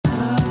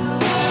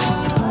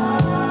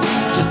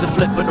Just a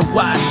flip of the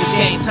watch, it's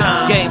game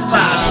time. Game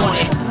time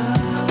 20.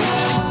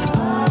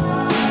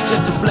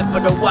 Just a flip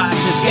of the watch,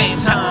 it's game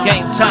time.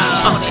 Game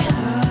time 20.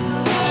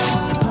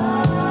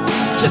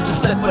 Just a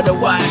flip of the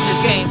watch,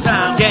 it's game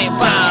time. Game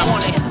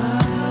time 20.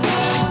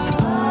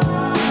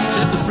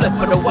 Flip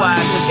of the watch,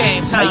 it's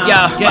game time. Hey,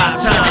 yo, game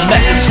time.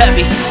 Message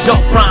heavy, don't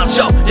prime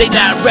show. They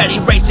not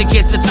ready, race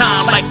against the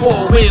time like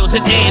four wheels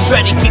and ends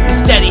ready. Keep it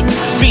steady,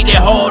 beat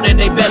it hard and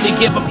they belly.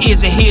 Give them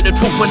ears to hear the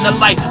truth in the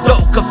light. Throw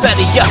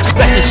confetti, yeah.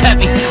 Message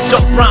heavy,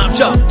 don't prime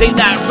show. They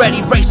not ready,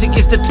 race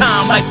against the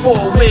time like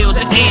four wheels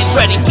and ends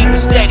ready. Keep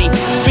it steady,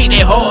 beat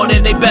it hard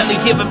and they belly.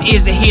 Give them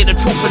ears to hear the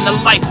truth in the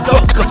light.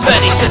 Throw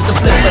confetti, just a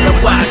flip of the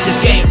watch, it's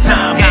game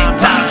time. Game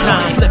time.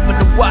 Flip of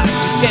the watch,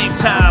 it's game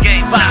time.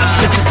 Game time.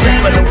 Just a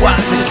flip of the watch.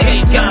 It's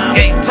game time.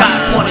 Game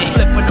time 20.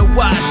 Flip of the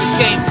watch. It's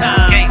game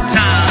time. Game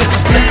time. Just a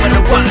flip of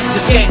the watch.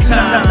 It's game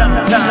time.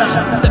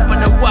 Flip of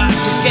the watch.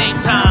 It's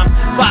game time.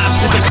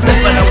 520.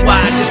 Flip of the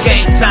watch. It's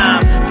game time.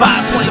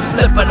 520.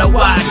 Flip of the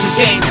watch. It's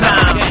game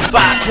time.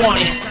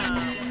 520.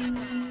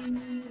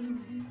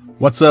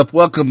 What's up?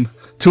 Welcome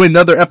to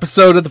another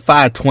episode of the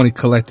 520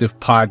 Collective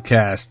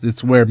Podcast.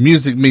 It's where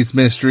music meets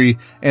ministry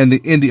and the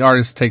indie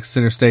artists take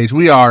center stage.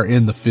 We are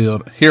in the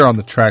field here on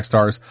the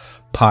Trackstars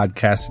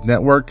Podcasting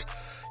Network.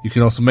 You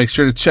can also make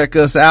sure to check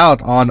us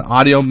out on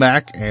Audio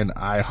Mac and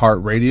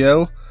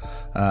iHeartRadio.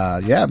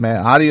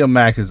 Audio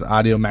Mac is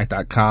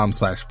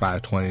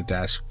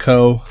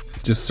audiomac.com/520-co.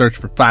 Just search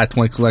for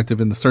 520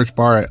 Collective in the search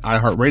bar at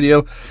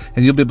iHeartRadio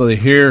and you'll be able to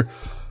hear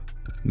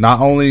not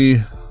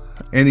only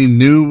any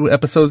new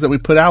episodes that we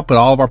put out, but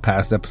all of our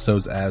past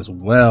episodes as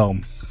well.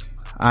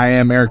 I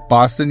am Eric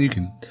Boston. You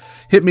can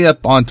hit me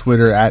up on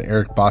Twitter at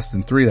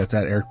EricBoston3. That's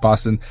at Eric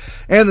Boston.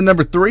 And the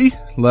number 3.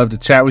 Love to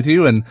chat with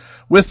you. And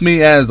with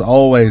me, as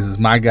always, is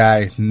my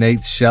guy,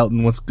 Nate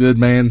Shelton. What's good,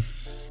 man?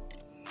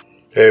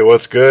 Hey,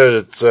 what's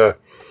good? It's,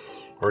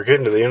 we're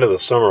getting to the end of the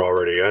summer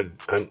already.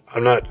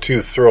 I'm not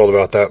too thrilled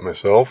about that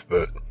myself,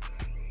 but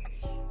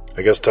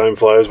I guess time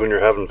flies when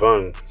you're having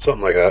fun.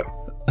 Something like that.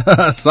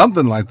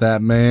 Something like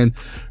that, man.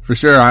 For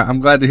sure. I'm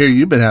glad to hear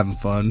you've been having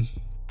fun.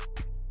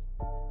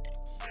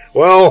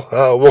 Well,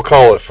 we'll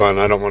call it fun.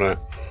 I don't want to.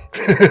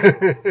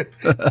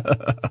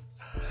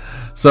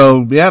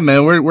 So, yeah,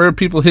 man, where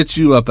people hit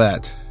you up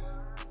at?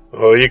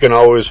 Well, you can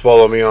always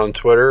follow me on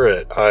Twitter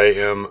at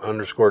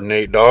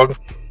IM_NateDog.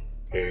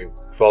 Okay,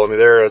 follow me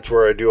there. That's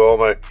where I do all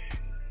my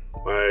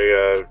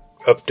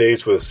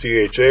updates with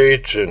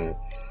CHH and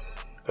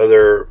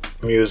other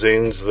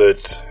musings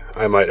that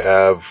I might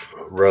have,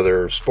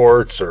 rather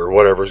sports or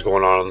whatever's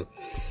going on.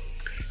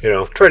 You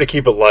know, try to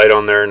keep it light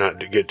on there, not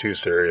to get too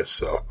serious.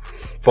 So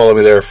follow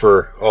me there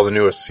for all the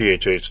newest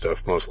CHH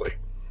stuff, mostly.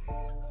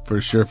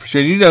 For sure.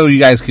 You know, you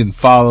guys can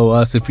follow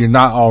us if you're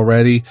not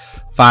already.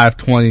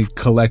 520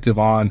 Collective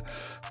on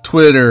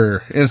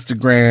Twitter,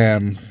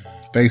 Instagram,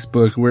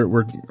 Facebook.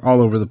 We're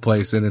all over the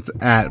place, and it's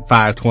at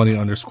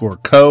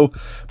 520_co.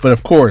 But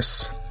of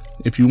course,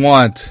 if you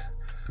want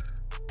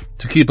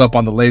to keep up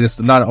on the latest,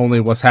 not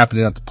only what's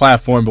happening at the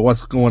platform, but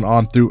what's going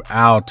on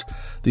throughout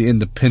the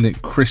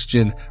independent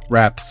Christian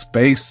rap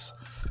space,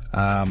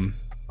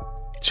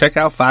 check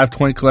out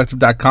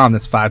 520collective.com.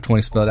 That's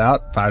 520 spelled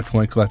out,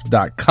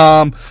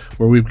 520collective.com,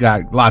 where we've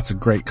got lots of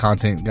great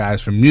content,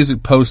 guys, from music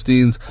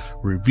postings,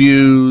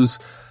 reviews,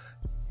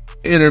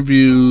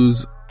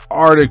 interviews,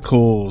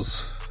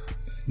 articles,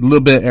 a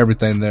little bit of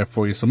everything there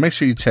for you. So make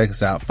sure you check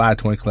us out,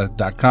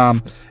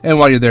 520collective.com. And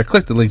while you're there,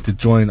 click the link to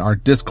join our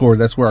Discord.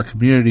 That's where our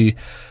community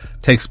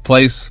takes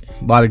place.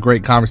 A lot of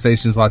great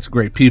conversations, lots of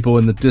great people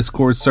in the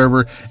Discord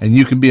server, and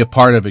you can be a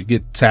part of it.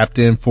 Get tapped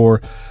in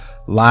for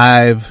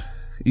live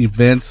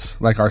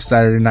events like our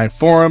Saturday night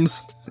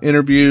forums,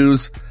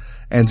 interviews,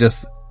 and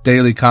just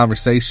daily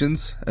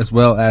conversations, as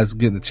well as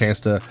getting the chance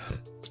to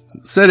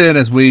sit in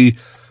as we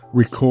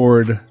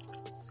record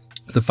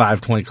the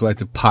 520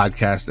 Collective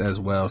podcast as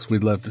well. So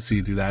we'd love to see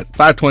you do that.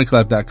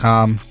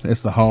 520collective.com.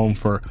 It's the home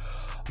for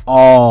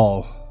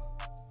all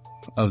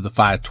of the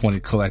 520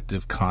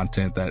 Collective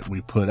content that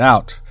we put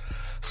out.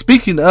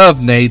 Speaking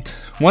of, Nate,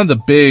 one of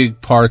the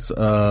big parts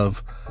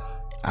of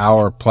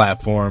our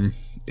platform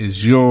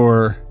is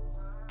your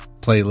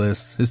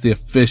playlist. It's the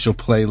official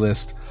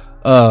playlist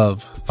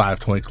of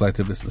 520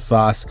 Collective. It's the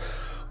sauce.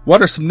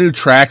 What are some new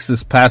tracks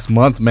this past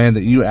month, man,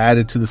 that you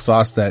added to the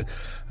sauce that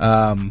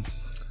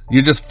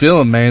you're just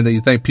feeling, man, that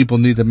you think people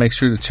need to make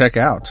sure to check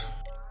out?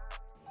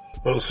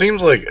 Well, it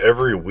seems like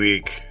every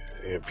week,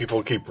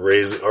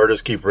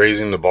 artists keep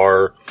raising the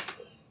bar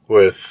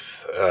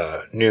with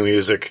new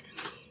music.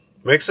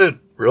 Makes it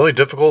really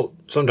difficult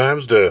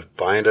sometimes to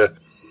find 5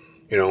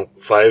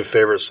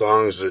 favorite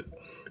songs that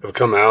have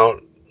come out.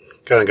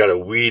 Kind of got to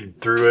weed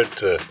through it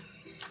to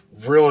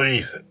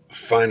really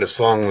find a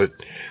song that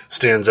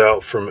stands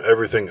out from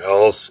everything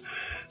else.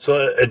 So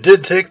it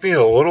did take me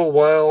a little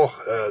while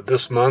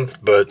this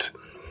month, but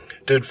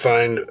did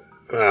find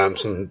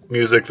some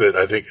music that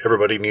I think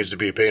everybody needs to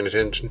be paying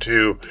attention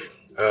to.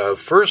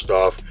 First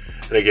off,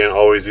 and again,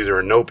 always these are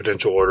in no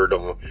potential order,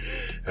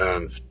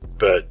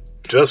 but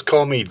Just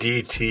Call Me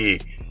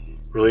DT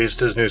released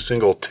his new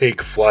single,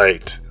 Take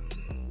Flight.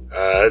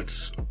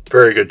 It's a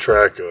very good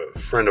track. A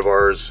friend of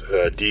ours,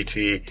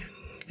 DT,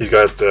 he's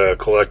got the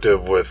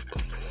collective with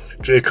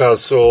J.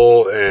 Cause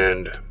Soul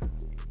and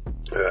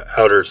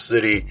Outer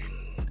City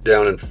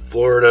down in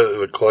Florida.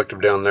 The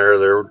collective down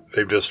there,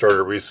 they've just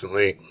started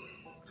recently.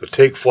 So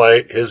Take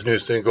Flight, his new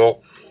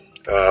single.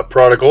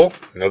 Prodigal,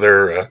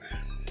 another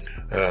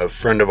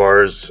friend of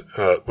ours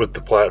with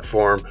the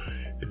platform,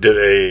 did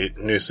a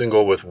new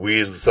single with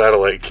Wheeze the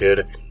Satellite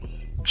Kid.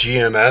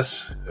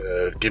 GMS,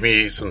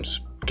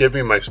 Give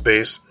Me My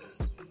Space.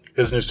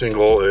 His new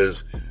single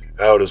is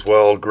out as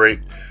well.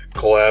 Great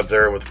collab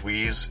there with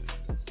Wheeze.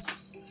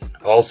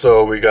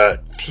 Also, we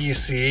got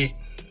TC.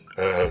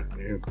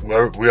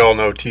 We all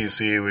know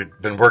TC.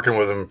 We've been working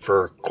with him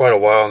for quite a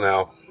while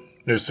now.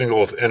 New single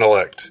with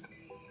Intellect,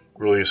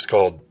 released,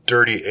 called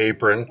Dirty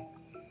Apron.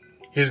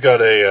 He's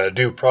got a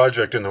new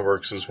project in the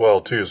works as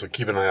well, too, so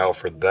keep an eye out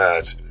for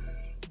that.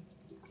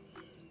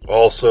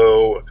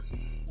 Also,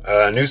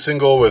 a new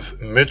single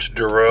with Mitch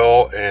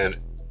Durrell and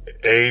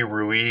A.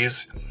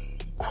 Ruiz,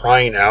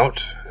 Crying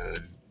Out.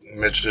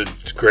 Mitch did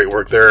great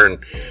work there,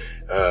 and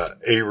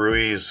A.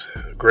 Ruiz,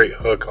 great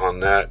hook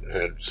on that.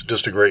 It's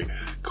just a great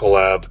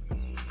collab.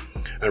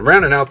 And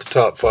rounding out the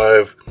top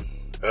 5,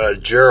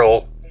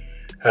 Gerald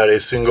had a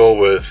single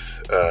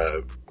with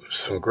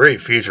some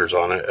great features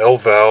on it.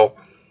 Elval,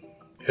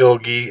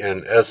 Hilgi,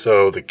 and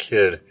S.O. the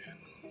Kid.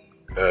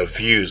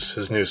 Views,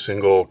 his new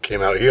single,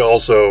 came out. He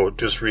also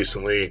just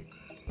recently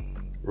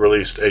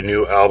released a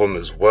new album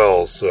as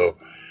well, so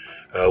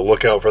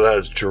look out for that.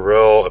 It's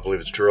Jarrell, I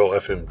believe it's Jarrell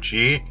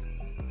FMG.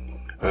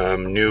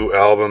 New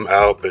album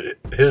out, but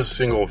his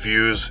single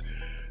Views,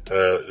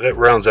 that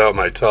rounds out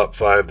my top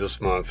 5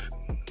 this month.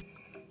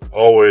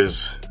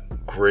 Always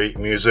great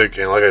music,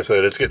 and like I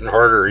said, it's getting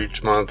harder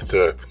each month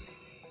to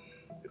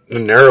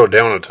narrow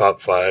down a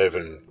top 5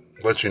 and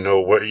let you know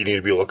what you need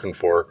to be looking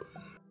for.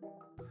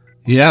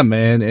 Yeah,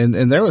 man,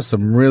 and there was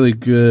some really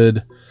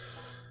good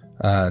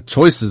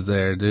choices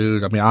there,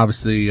 dude. I mean,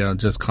 obviously,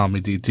 Just Call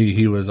Me DT,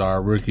 he was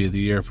our Rookie of the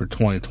Year for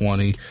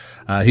 2020.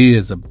 He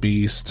is a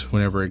beast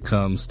whenever it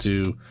comes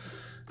to,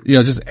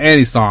 just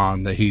any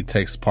song that he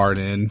takes part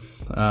in.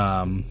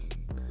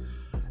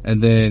 And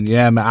then,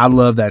 yeah, man, I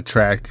love that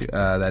track,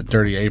 that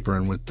Dirty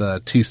Apron with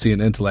TC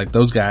and Intellect.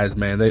 Those guys,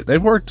 man,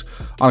 they've worked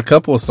on a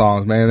couple of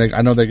songs, man.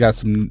 I know they got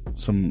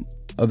some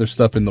other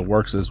stuff in the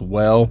works as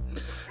well.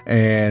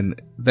 And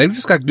they've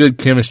just got good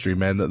chemistry,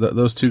 man.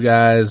 Those two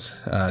guys,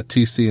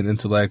 TC and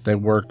Intellect, they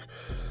work,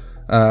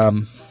 I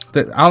don't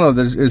know,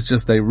 it's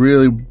just they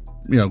really,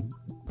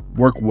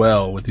 work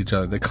well with each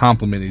other. They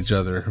complement each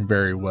other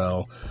very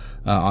well,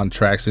 on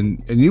tracks.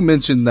 And you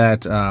mentioned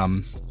that,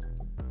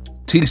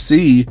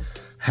 TC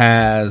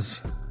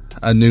has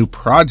a new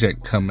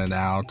project coming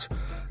out.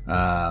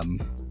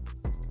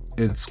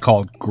 It's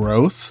called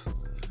Growth,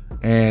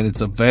 and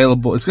it's going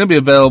to be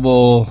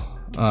available,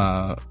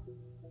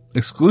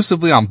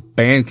 exclusively on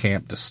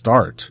Bandcamp to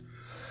start.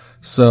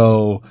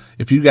 So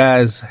if you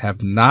guys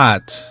have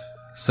not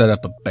set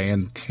up a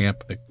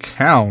Bandcamp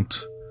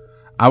account,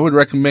 I would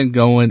recommend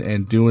going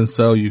and doing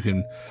so. You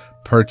can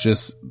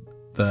purchase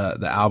the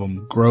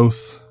album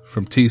Growth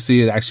from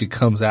TC. It actually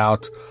comes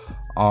out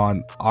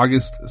on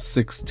August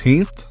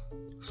 16th.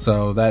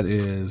 So that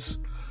is,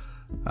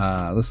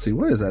 let's see,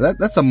 what is that?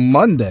 That's a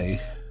Monday.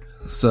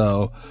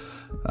 So,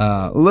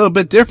 a little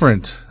bit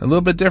different.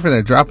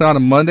 They're dropping on a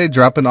Monday,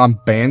 dropping on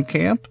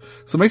Bandcamp.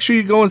 So make sure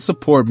you go and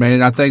support,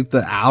 man. I think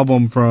the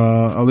album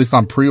from, at least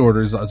on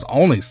pre-orders, is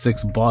only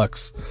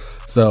 $6.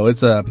 So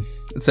it's an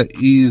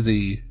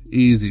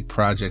easy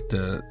project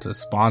to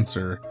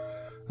sponsor,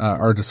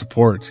 or to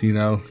support,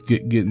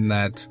 getting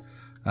that,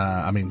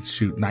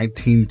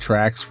 19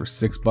 tracks for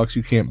 $6.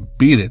 You can't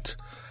beat it.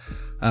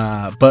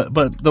 But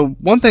the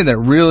one thing that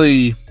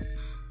really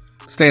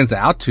stands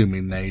out to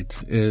me,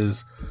 Nate,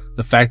 is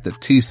the fact that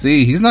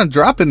TC, he's not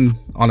dropping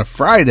on a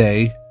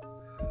Friday.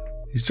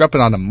 He's dropping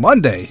on a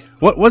Monday.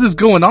 What is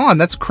going on?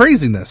 That's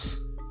craziness.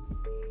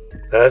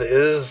 That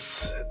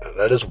is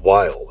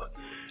wild.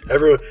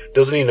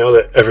 Doesn't he know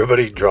that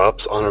everybody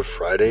drops on a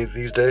Friday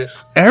these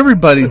days?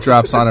 Everybody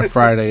drops on a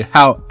Friday.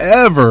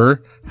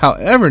 However,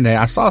 Nate,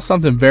 I saw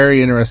something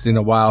very interesting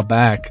a while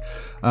back,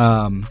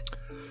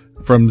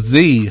 from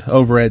Z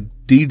over at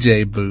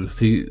DJ Booth.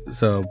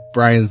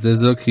 Brian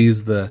Zizuk,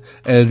 he's the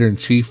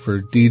editor-in-chief for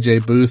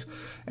DJ Booth,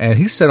 and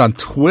he said on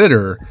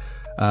Twitter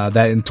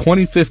that in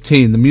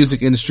 2015 the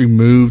music industry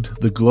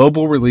moved the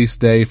global release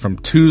day from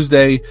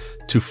Tuesday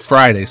to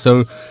Friday.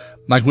 So,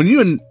 like when you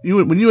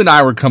and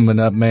I were coming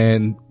up,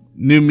 man,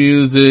 new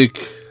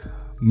music,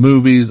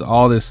 movies,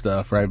 all this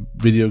stuff, right?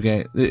 Video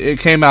game, it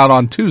came out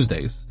on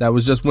Tuesdays. That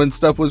was just when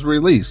stuff was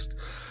released.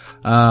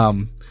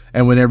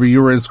 And whenever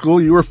you were in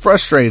school, you were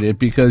frustrated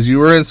because you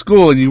were in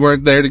school and you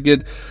weren't there to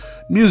get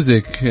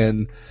music.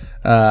 And,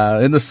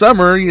 in the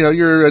summer,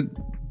 you're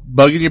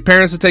bugging your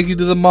parents to take you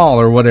to the mall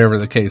or whatever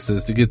the case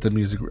is to get the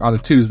music on a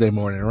Tuesday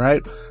morning,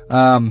 right?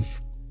 But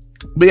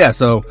yeah,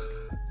 so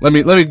let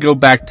me go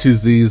back to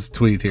Z's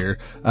tweet here.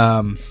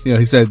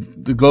 He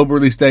said the global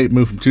release date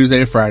moved from Tuesday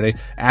to Friday.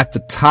 At the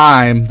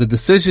time, the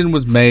decision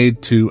was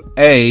made to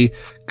A,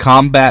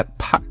 combat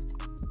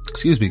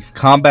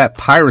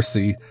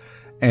piracy,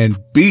 and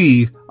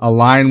B,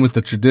 align with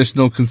the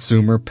traditional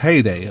consumer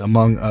payday,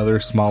 among other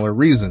smaller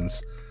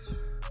reasons.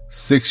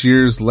 6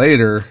 years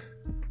later,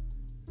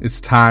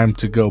 it's time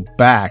to go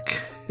back,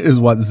 is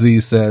what Z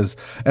says.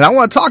 And I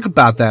want to talk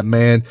about that,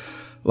 man.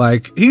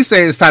 Like, he's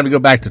saying it's time to go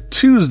back to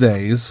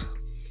Tuesdays.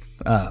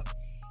 I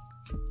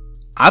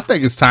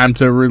think it's time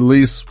to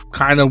release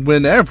kind of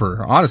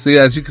whenever. Honestly,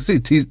 as you can see,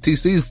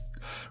 TC's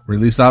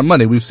release on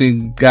Monday. We've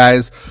seen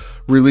guys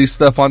release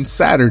stuff on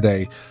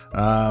Saturday.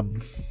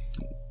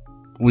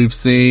 I've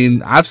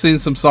seen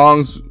some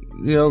songs,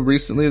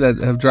 recently that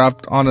have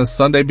dropped on a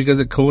Sunday because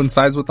it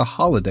coincides with a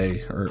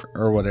holiday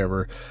or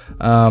whatever.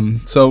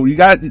 So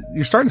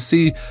you're starting to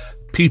see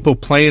people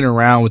playing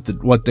around with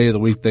what day of the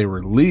week they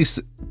release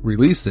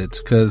it.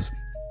 Cause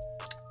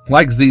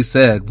like Z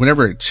said,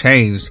 whenever it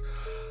changed,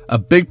 a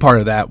big part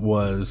of that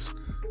was,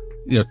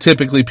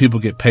 typically people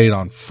get paid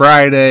on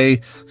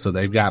Friday, so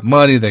they've got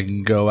money, they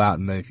can go out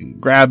and they can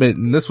grab it.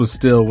 And this was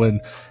still when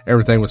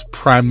everything was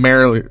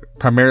primarily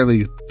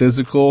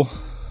physical,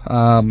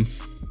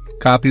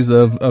 copies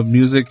of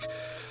music,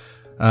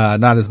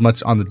 not as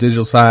much on the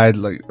digital side.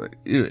 Like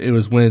it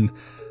was when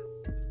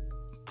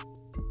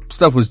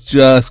stuff was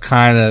just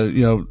kind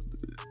of,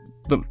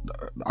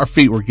 our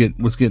feet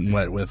was getting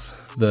wet with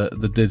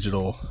the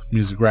digital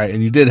music, right?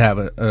 And you did have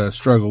a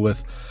struggle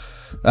with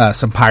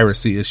some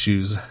piracy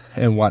issues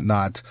and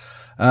whatnot.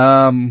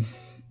 And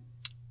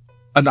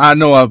I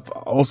know I've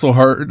also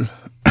heard,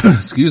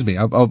 excuse me,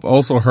 I've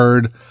also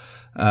heard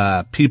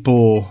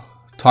people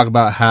talk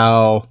about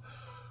how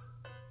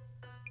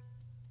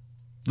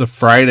the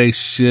Friday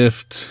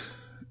shift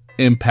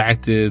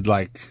impacted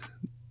like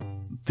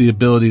the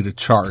ability to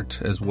chart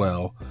as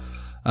well.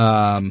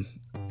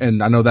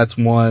 And I know that's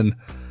one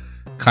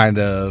kind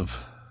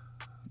of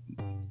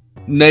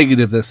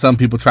negative that some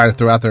people try to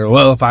throw out there.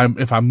 Well,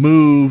 if I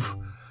move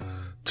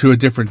to a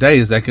different day,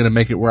 is that going to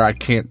make it where I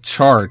can't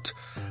chart?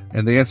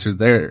 And the answer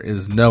there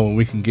is no, and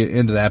we can get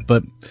into that.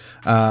 But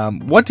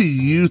what do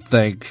you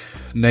think,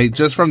 Nate?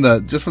 Just from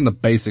the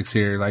basics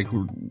here, like,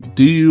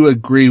 do you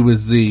agree with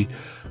Z?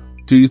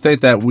 Do you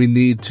think that we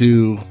need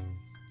to,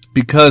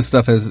 because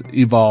stuff has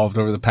evolved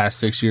over the past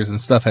 6 years and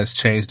stuff has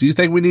changed, do you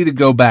think we need to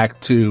go back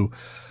to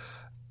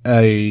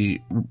a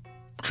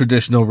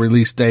traditional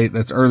release date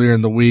that's earlier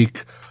in the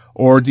week?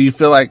 Or do you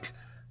feel like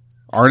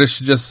artists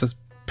should just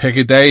pick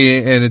a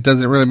day and it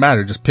doesn't really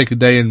matter? Just pick a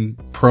day and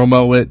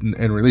promo it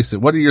and release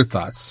it. What are your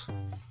thoughts?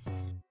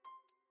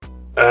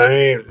 I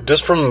mean,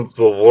 just from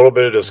the little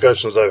bit of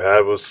discussions I've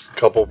had with a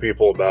couple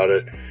people about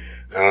it,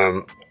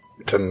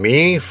 to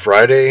me,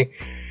 Friday,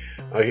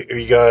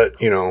 you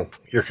got,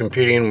 you're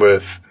competing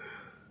with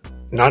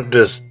not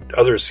just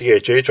other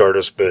CHH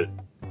artists, but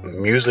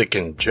music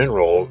in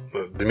general,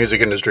 the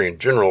music industry in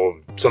general.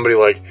 Somebody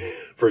like,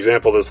 for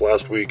example, this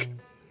last week,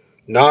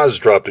 Nas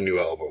dropped a new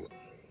album.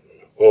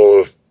 Well,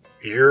 if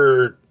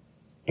you're,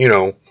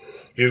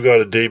 you've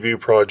got a debut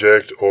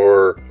project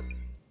or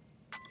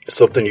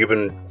something you've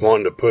been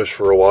wanting to push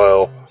for a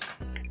while,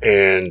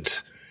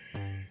 and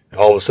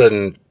all of a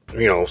sudden,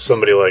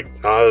 somebody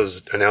like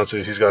Nas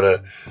announces he's got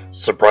a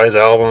surprise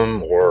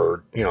album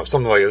or,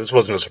 something like that. This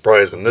wasn't a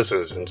surprise in this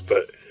instance,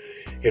 but,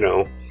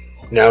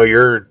 now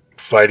you're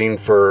fighting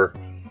for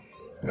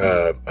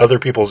other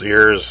people's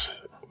ears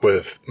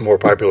with more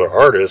popular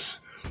artists.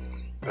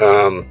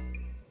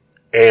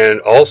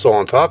 And also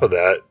on top of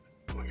that,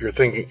 you're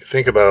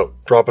think about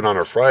dropping on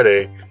a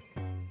Friday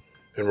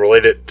and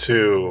relate it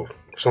to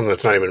something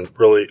that's not even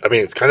really, I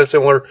mean, it's kind of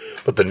similar,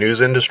 but the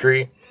news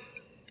industry,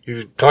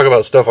 you talk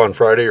about stuff on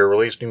Friday or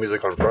release new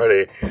music on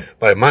Friday,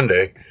 by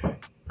Monday,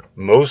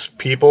 most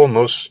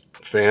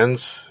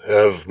fans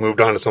have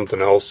moved on to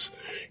something else.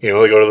 They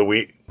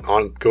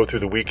go through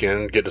the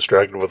weekend, get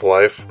distracted with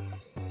life,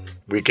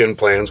 weekend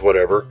plans,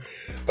 whatever.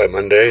 By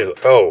Monday,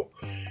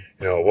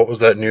 what was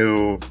that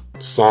new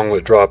song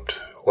that dropped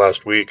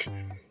last week?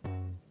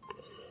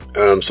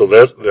 So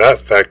that's that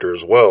factor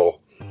as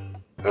well.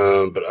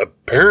 But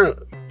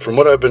from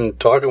what I've been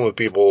talking with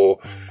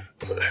people,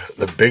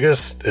 the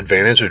biggest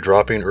advantage of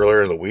dropping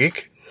earlier in the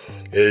week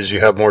is you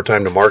have more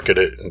time to market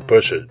it and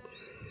push it.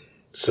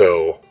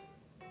 So,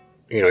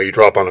 you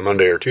drop on a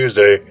Monday or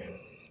Tuesday,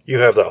 you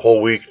have that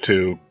whole week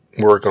to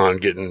work on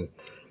getting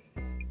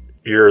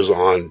ears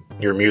on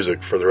your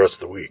music for the rest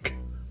of the week.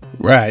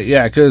 Right,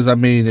 yeah, because, I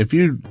mean,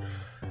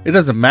 it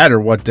doesn't matter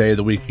what day of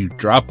the week you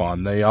drop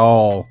on, they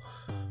all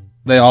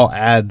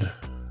add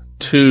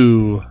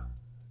to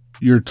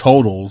your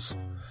totals,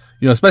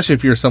 especially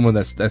if you're someone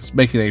that's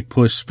making a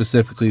push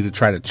specifically to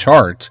try to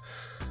chart,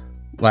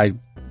 like,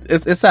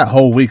 it's that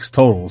whole week's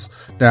totals.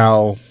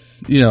 Now,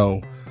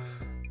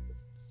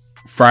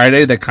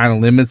 Friday, that kind of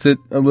limits it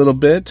a little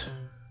bit,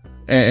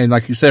 and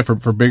like you said,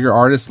 for bigger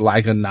artists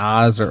like a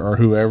Nas or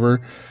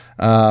whoever,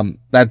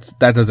 that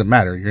doesn't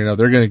matter.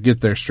 They're going to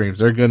get their streams.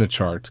 They're going to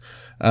chart.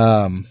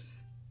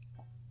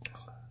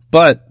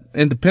 But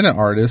independent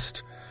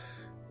artists,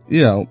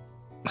 you know,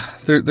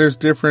 there's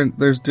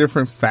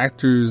different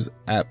factors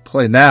at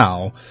play.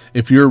 Now,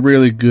 if you're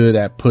really good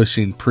at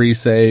pushing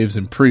pre-saves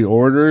and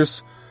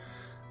pre-orders,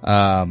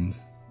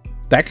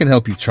 that can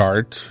help you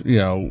chart, you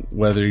know,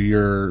 whether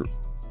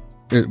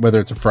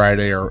it's a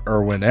Friday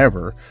or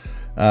whenever,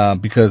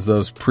 because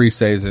those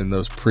pre-saves and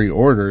those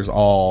pre-orders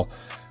all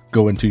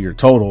go into your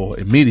total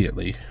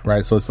immediately,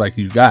 right? So it's like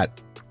you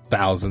got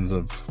thousands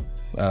of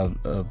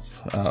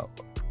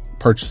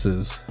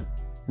purchases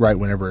right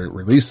whenever it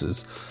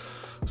releases.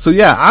 So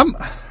yeah,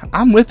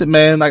 I'm with it,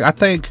 man. Like, I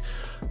think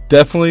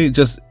definitely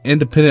just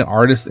independent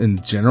artists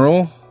in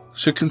general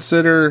should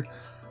consider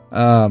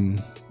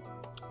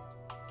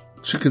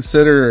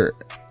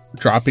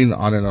dropping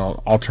on an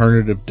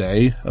alternative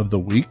day of the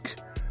week.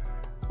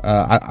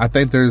 I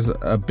think there's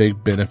a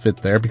big benefit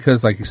there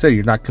because, like you say,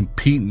 you're not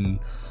competing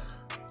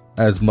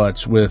as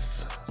much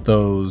with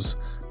those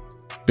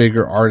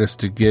bigger artists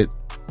to get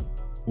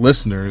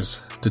listeners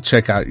to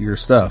check out your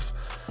stuff.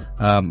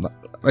 Like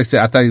I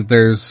said, I think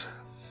there's,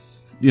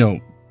 you know,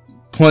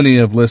 plenty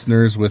of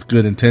listeners with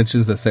good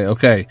intentions that say,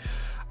 okay,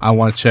 I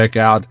want to check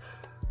out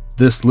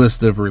this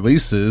list of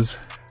releases.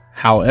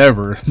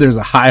 However, there's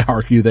a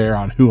hierarchy there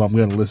on who I'm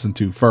going to listen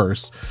to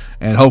first.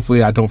 And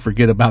hopefully I don't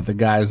forget about the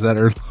guys that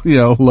are, you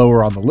know,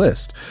 lower on the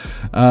list.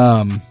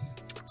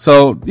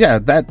 So yeah,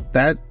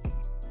 that.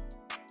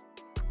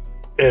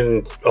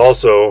 And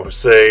also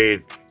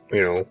say,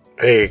 you know,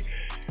 hey,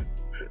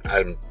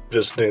 I'm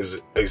just an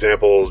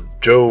example,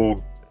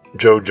 Joe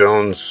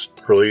Jones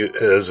really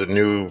has a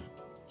new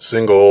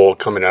single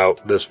coming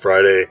out this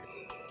Friday,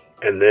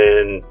 and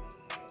then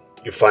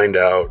you find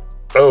out,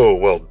 oh,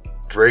 well,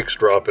 Drake's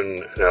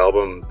dropping an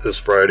album this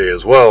Friday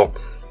as well.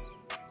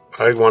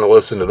 I want to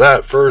listen to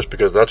that first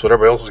because that's what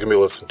everybody else is going to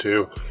be listening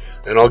to,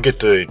 and I'll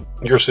get to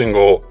your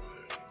single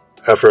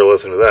after I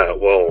listen to that.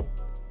 Well,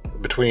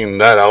 between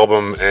that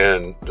album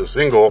and the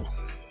single,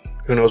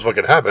 who knows what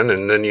could happen,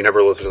 and then you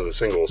never listen to the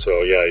single.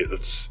 So yeah,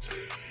 it's...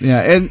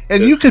 Yeah,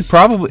 and you could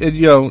probably,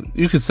 you know,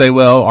 you could say,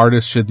 well,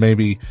 artists should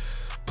maybe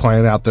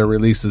plan out their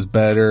releases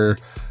better,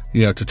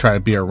 you know, to try to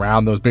be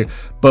around those big.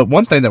 But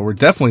one thing that we're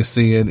definitely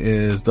seeing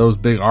is those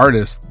big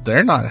artists,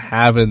 they're not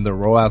having the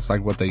rollouts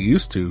like what they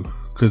used to,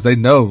 because they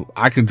know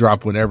I can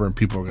drop whenever and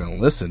people are going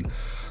to listen.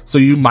 So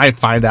you might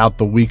find out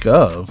the week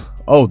of,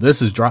 oh,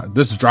 this is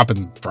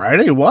dropping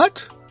Friday.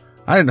 What?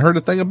 I hadn't heard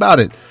a thing about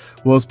it.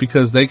 Well, it's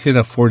because they can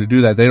afford to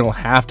do that. They don't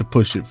have to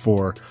push it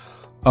for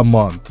a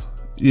month,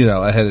 you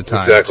know, ahead of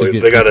time to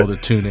get people to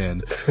tune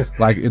in.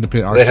 Like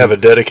independent artists. They have a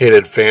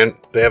dedicated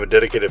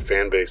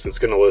fan base that's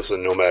going to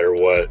listen no matter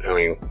what. I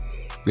mean,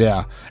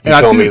 yeah. And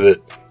tell me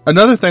that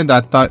another thing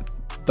that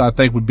I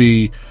think would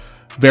be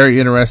very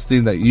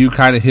interesting that you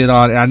kind of hit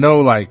on, and I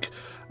know like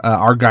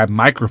our guy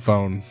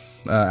Microphone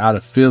out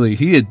of Philly,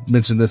 he had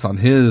mentioned this on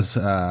his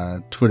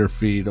Twitter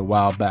feed a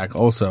while back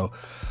also.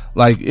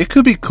 Like, it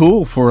could be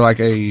cool for like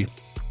a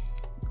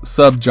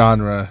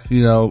subgenre,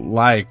 you know,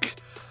 like,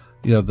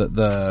 you know,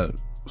 the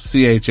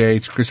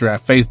CHH, Christian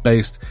rap,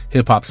 faith-based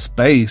hip-hop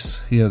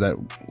space, you know, that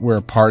we're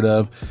a part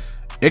of.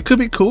 It could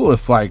be cool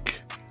if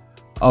like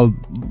a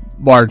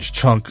large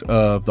chunk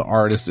of the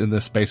artists in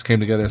this space came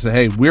together and said,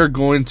 hey, we're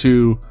going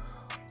to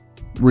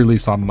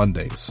release on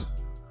Mondays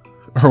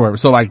or whatever.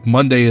 So like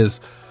Monday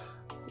is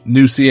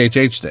new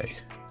CHH day,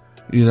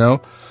 you know?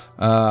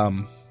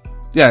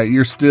 Yeah,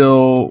 you're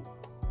still,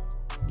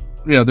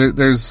 you know,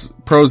 there's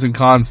pros and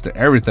cons to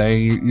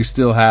everything. You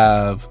still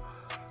have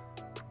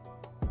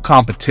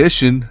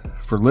competition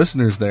for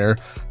listeners there.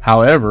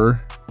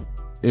 However,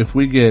 if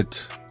we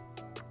get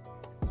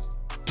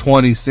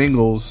 20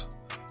 singles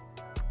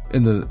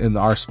in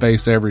our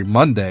space every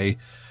Monday,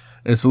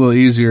 it's a little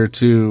easier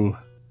to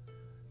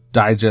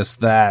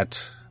digest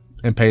that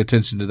and pay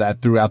attention to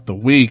that throughout the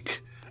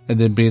week, and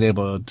then being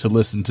able to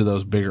listen to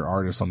those bigger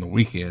artists on the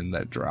weekend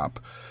that drop.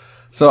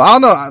 So I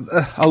don't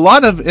know, a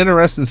lot of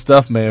interesting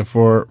stuff, man,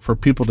 for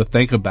people to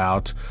think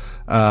about.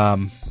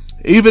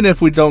 Even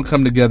if we don't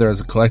come together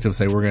as a collective and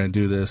say we're going to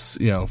do this,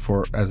 you know,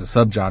 as a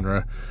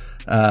subgenre,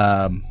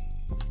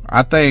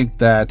 I think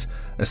that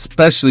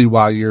especially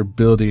while you're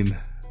building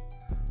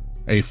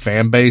a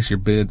fan base, you're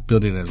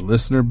building a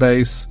listener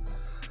base,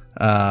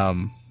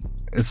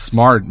 it's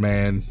smart,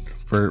 man,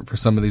 for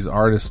some of these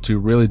artists to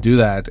really do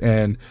that.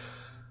 And,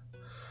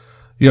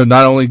 you know,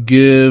 not only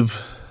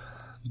give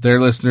their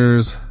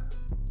listeners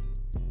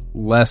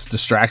less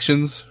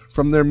distractions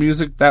from their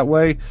music that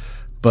way,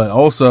 but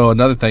also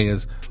another thing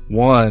is,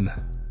 one,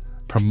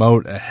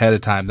 promote ahead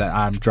of time that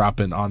I'm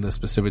dropping on this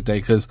specific day.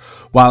 Because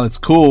while it's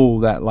cool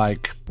that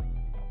like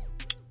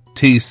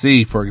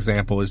TC, for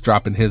example, is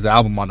dropping his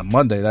album on a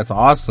Monday, that's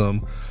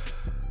awesome.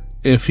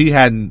 If he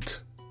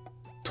hadn't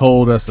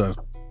told us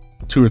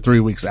 2 or 3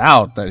 weeks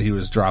out that he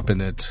was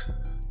dropping it,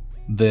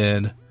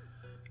 then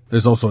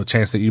there's also a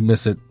chance that you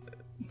miss it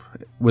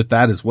with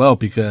that as well.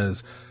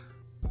 Because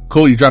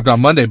cool, you dropped it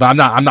on Monday, but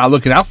I'm not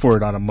looking out for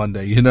it on a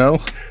Monday, you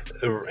know?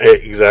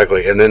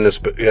 Exactly. And then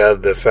you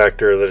have the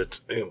factor that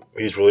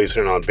he's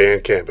releasing it on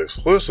Bandcamp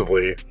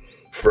exclusively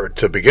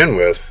to begin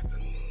with.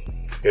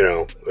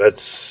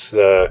 That's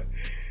a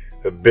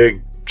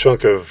big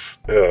chunk of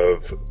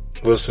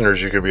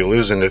listeners you could be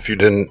losing if you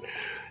didn't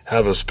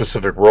have a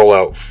specific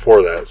rollout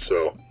for that.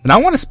 So, and I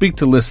want to speak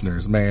to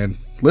listeners, man.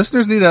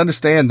 Listeners need to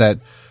understand that,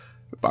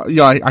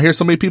 I hear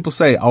so many people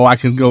say, oh, I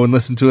can go and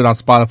listen to it on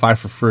Spotify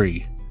for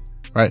free,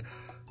 right?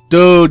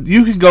 Dude,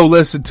 you can go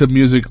listen to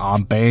music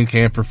on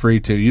Bandcamp for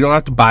free too. You don't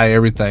have to buy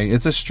everything.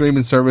 It's a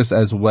streaming service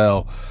as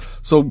well.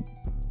 So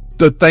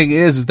the thing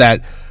is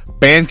that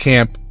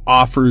Bandcamp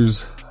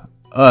offers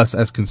us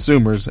as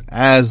consumers,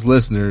 as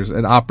listeners,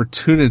 an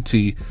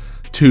opportunity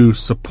to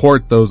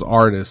support those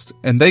artists.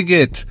 And they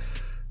get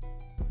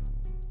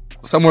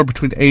somewhere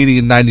between 80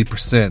 and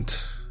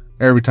 90%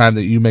 every time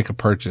that you make a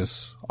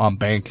purchase on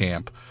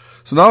Bandcamp.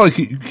 So not only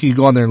can you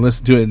go on there and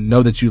listen to it and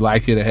know that you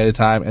like it ahead of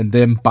time and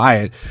then buy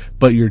it,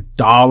 but your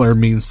dollar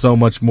means so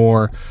much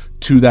more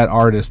to that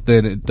artist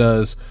than it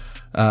does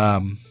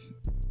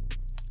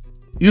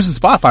using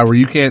Spotify, where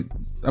you can't.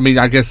 I mean,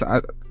 I guess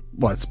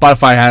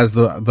Spotify has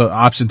the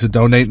option to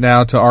donate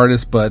now to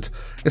artists, but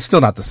it's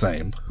still not the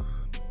same.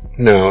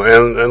 No,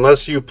 and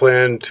unless you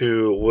plan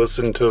to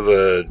listen to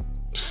the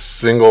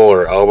single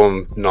or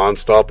album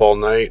nonstop all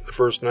night, the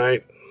first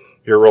night,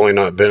 you're really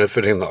not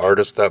benefiting the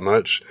artist that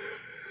much.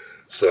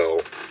 So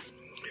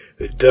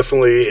it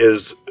definitely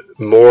is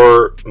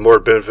more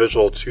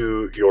beneficial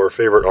to your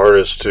favorite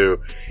artist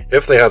to,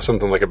 if they have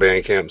something like a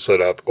Bandcamp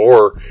set up,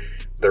 or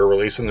they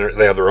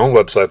have their own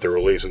website they're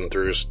releasing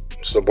through,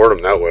 support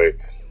them that way.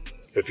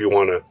 If you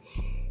want to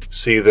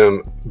see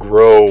them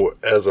grow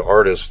as an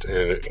artist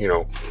and,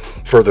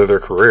 further their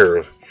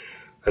career,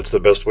 that's the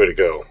best way to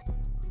go.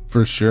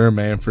 For sure,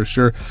 man, for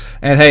sure.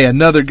 And hey,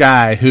 another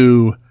guy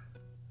who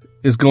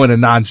is going a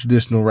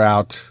non-traditional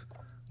route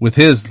with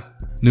his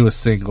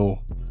newest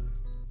single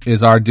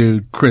is our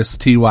dude Chris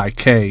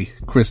TyK,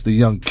 Chris the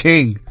Young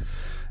King,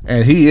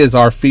 and he is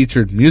our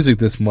featured music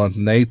this month,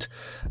 Nate.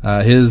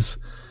 His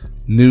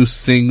new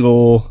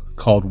single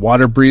called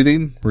Water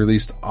Breathing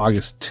released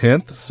August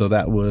 10th, so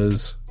that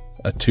was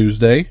a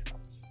Tuesday.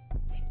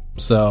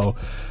 So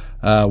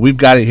we've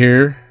got it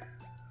here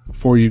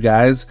for you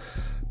guys,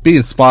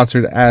 being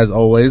sponsored as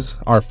always,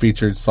 our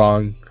featured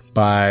song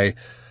by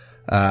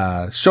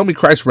Show Me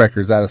Christ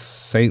Records out of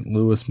St.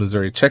 Louis,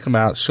 Missouri. Check them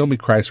out,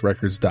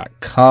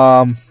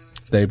 showmechristrecords.com.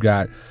 They've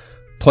got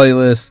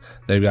playlists,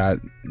 they've got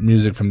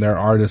music from their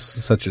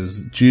artists such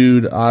as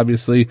Jude,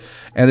 obviously,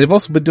 and they've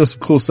also been doing some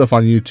cool stuff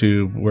on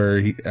YouTube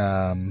where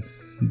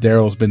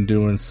Daryl's been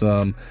doing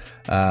some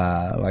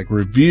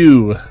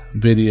review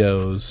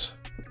videos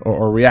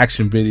or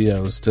reaction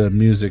videos to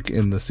music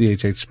in the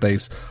CHH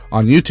space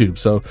on YouTube.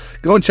 So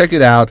go and check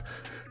it out.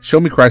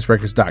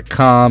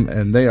 ShowMeChristRecords.com,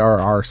 and they are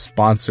our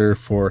sponsor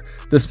for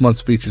this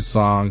month's featured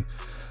song.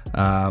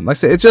 Like I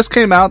said, it just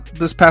came out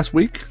this past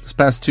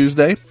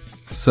Tuesday.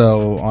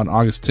 So on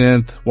August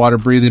 10th, Water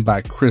Breathing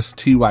by Chris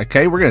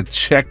TyK. We're going to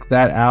check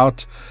that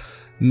out,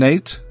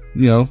 Nate.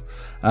 Make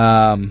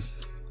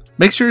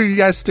sure you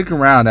guys stick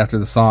around after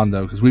the song,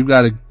 though, because we've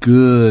got a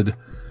good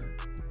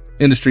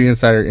industry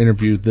insider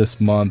interview this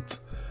month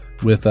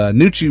with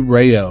Nucci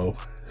Reyo,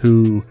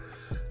 who,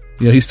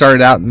 he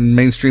started out in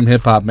mainstream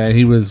hip hop, man.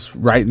 He was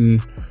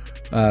writing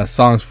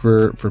songs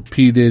for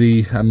P.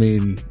 Diddy. I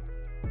mean,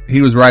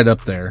 he was right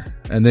up there.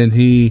 And then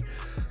he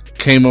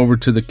came over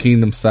to the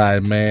Kingdom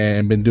side, man,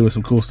 and been doing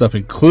some cool stuff,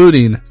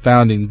 including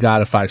founding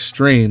Godify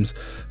Streams.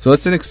 So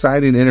it's an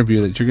exciting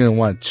interview that you're going to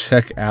want to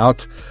check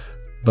out.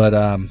 But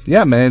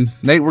yeah, man,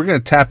 Nate, we're going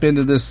to tap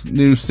into this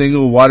new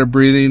single, Water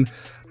Breathing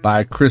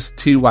by Chris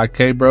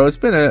TyK, bro. It's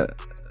been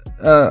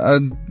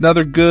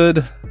another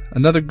good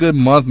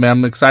month, man.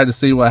 I'm excited to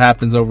see what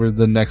happens over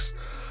the next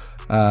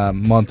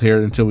month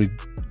here until we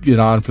get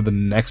on for the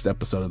next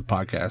episode of the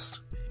podcast.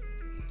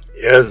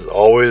 Yeah, it's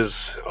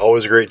always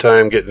a great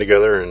time getting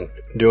together and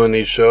doing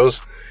these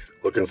shows.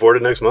 Looking forward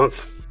to next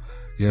month.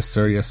 Yes,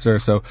 sir. Yes, sir.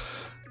 So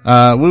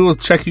we will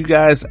check you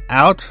guys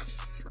out.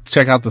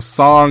 Check out the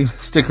song.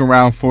 Stick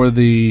around for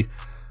the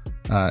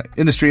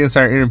Industry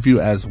Insider interview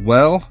as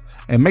well.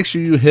 And make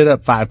sure you hit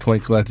up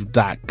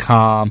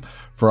 520collective.com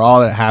for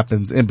all that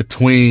happens in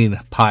between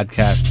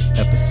podcast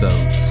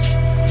episodes.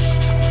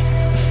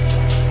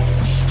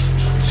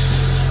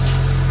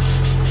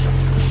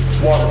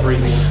 Water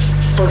breathing.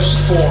 First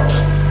form.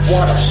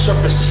 Water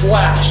surface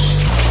slash.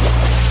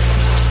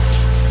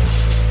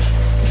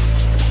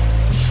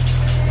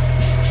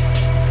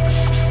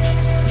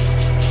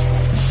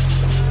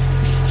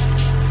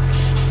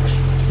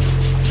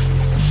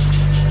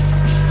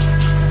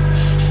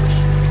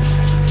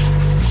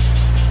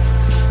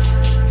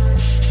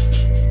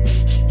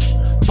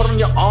 Put on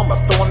your armor,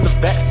 throw on the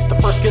vest. The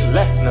first get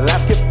less and the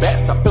last get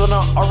best. I feel it,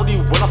 I already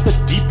went off the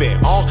deep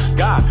end. Oh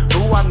God,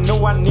 who I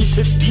know I need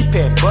to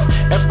depend. But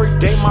every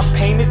day my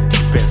pain it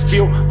deepens.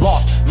 Feel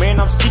lost, man,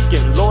 I'm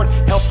seeking. Lord,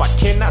 help, I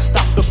cannot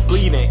stop the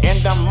bleeding.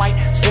 And I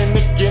might sin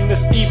again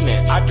this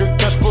evening. I drink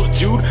Dutch Bros,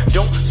 dude.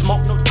 Don't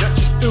smoke no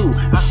Dutchess, ooh.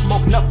 I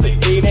smoke nothing,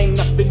 it ain't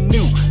nothing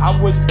new. I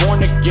was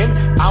born again,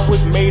 I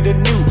was made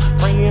anew.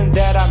 Praying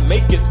that I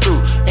make it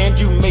through, and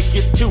you make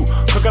it too.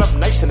 Cooking up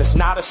nice and it's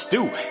not a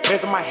stew.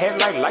 Hairs on my head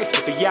like lights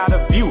with the out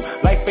of view.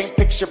 Life ain't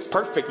picture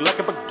perfect like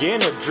a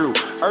beginner drew.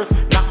 Earth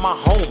not my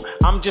home,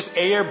 I'm just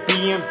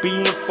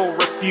Airbnb for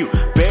a few.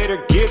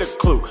 Better get a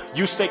clue.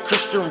 You say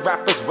Christian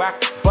rappers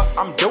whack, but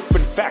I'm dope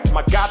in fact.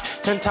 My God,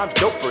 10 times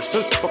doper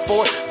since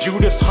before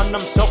Judas hung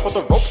himself with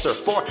a ropes or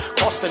for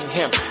crossing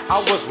him. I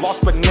was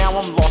lost, but now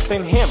I'm lost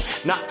in him.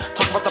 Not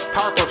talking about the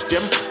power ups,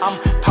 Jim.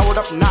 I'm powered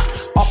up,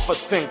 not off a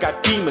sin.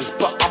 Got demons,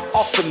 but I'm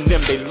off in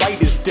them. They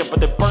light is dim, but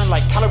they burn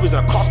like calories in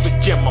a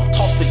CrossFit gym. I'm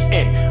tossing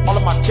in all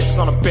of my chips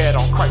on a bed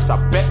on Christ. I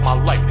bet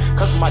my life,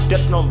 cause my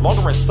death no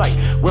longer in sight.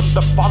 With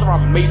the Father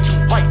I'm made to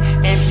right,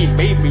 and he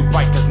made me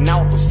right. Cause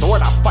now with the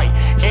sword I fight,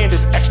 and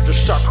it's extra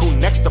sharp. Who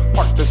next to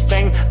part this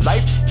thing?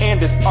 Life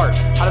and this art.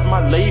 How does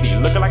my lady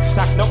looking like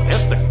snack? No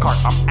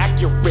Instacart. I'm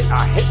accurate,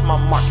 I hit my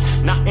mark.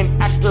 Not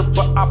an actor,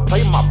 but I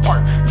play my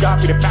part.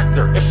 God be the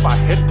factor if I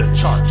hit the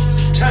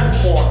charts.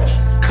 10 form,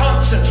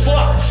 constant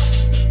flux.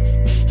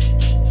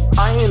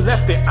 I ain't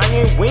left it, I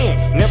ain't win,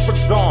 never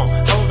gone.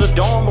 Hold the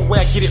dawn the way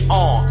I get it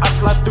on. I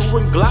slide through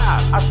and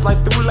glide, I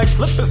slide through like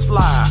slip and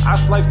slide. I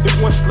slide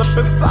through and slip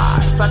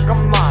inside. It's like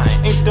I'm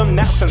lying, ain't done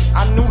that since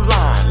I knew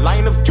line.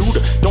 Lion of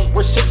Judah, don't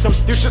worship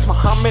Confucius,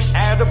 Muhammad,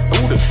 add a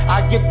Buddha.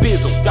 I get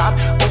bizzled, God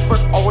over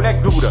all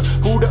that Gouda.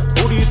 Who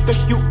do you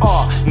think you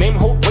are? Name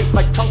hold weight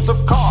like trunks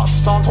of cars.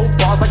 Songs hold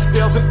bars like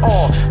sails and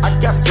all. I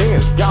got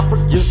sins, God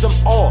forgives them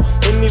all.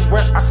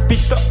 Anywhere I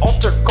speak the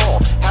altar call.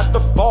 Had to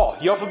fall,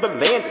 y'all for the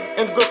landing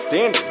and good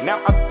standing.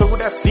 Now I throw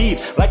that seed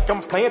like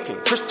I'm planting.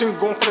 Christian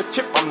going for the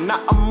chip, I'm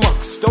not a monk.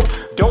 So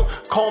don't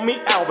call me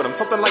Alvin, I'm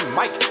something like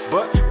Mike,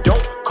 but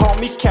don't call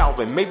me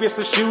Calvin. Maybe it's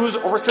the shoes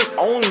or it's his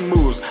own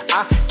moves.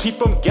 I keep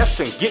them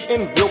guessing,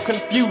 getting real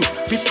confused.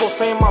 People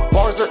saying my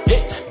bars are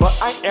it, but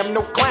I am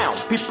no clown.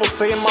 People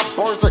saying my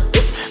bars are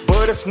it,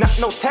 but it's not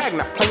no tag.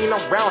 Not playing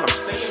around, I'm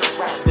staying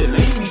around. They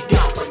lay me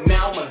down, but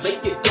now I'ma lay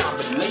it down.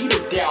 But lay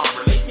it down,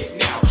 relay it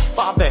now.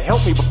 Father,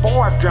 help me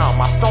before I drown.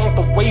 My song's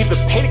the way the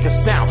pain can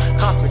sound.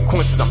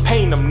 Consequences, I'm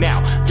paying them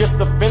now. Just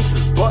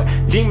offenses, but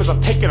demons,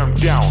 I'm taking them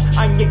down.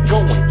 I ain't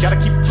going, gotta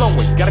keep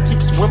flowing. Gotta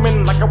keep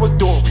swimming like I was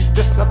Dory.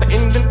 This not the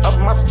ending of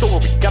my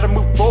story. Gotta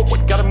move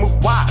forward, gotta move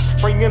wide.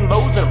 Bring in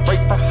lows and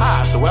embrace the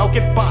highs. Though I'll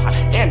get by,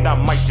 and I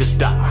might just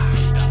die.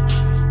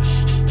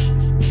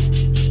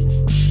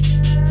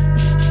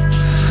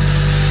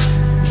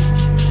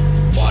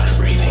 Water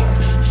breathing.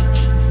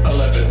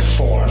 11th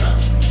form.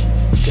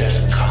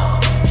 Dead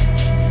calm.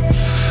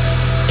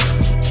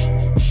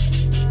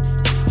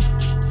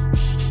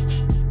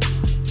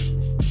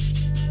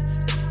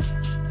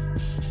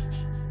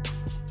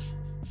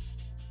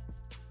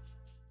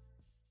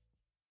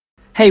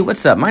 Hey,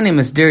 what's up? My name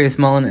is Darius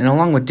Mullen, and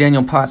along with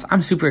Daniel Potts,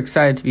 I'm super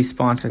excited to be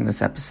sponsoring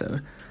this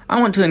episode. I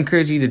want to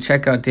encourage you to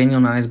check out Daniel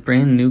and I's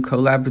brand new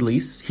collab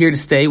release, Here to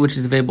Stay, which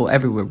is available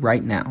everywhere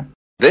right now.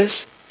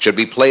 This should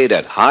be played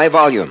at high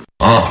volume.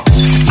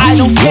 I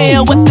don't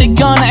care what they're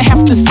gonna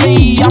have to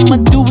say. I'ma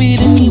do it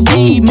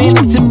anyway, man,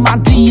 it's in my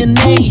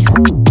DNA.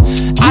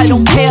 I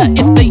don't care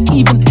if they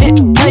even hit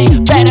play.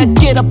 Better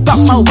get up out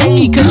my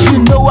way, cause you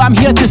know I'm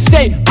here to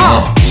stay.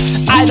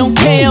 I don't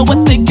care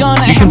what they're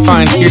gonna You can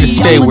find Here to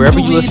Stay wherever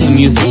you listen to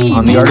music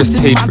on the artist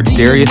page for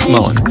Darius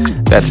Mullen.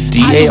 That's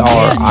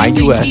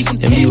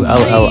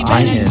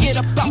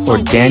DariusMullin. Or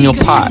Daniel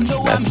Potts.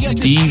 That's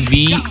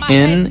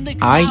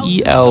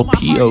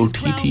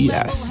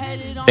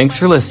DVNIELPOTTS. Thanks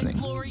for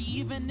listening.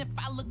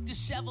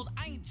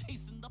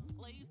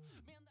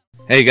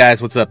 Hey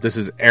guys, what's up? This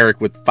is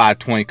Eric with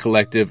 520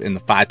 Collective and the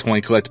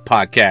 520 Collective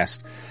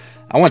podcast.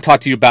 I want to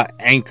talk to you about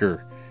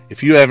Anchor.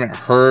 If you haven't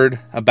heard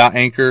about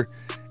Anchor,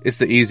 it's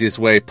the easiest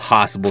way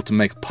possible to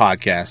make a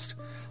podcast.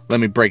 Let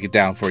me break it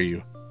down for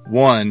you.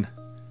 1,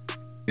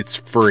 it's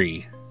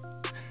free.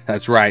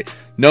 That's right,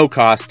 no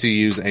cost to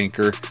use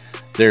Anchor.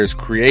 There's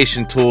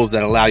creation tools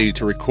that allow you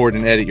to record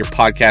and edit your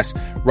podcast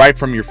right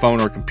from your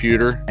phone or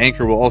computer.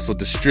 Anchor will also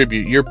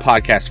distribute your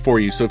podcast for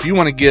you. So if you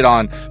want to get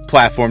on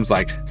platforms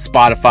like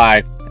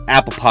Spotify,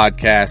 Apple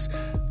Podcasts,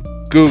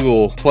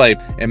 Google Play,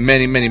 and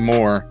many, many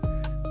more,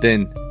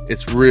 then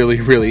it's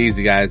really, really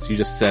easy, guys. You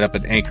just set up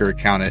an Anchor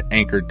account at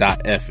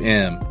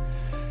anchor.fm.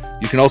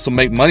 You can also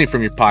make money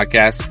from your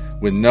podcast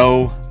with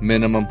no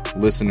minimum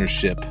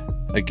listenership.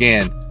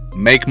 Again,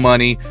 make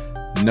money,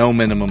 no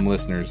minimum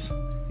listeners.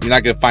 You're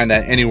not going to find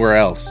that anywhere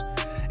else.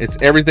 It's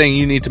everything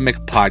you need to make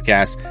a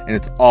podcast, and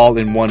it's all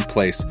in one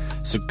place.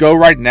 So go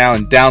right now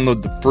and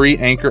download the free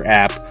Anchor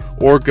app,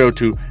 or go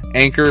to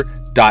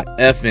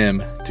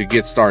anchor.fm to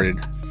get started.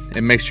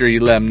 And make sure you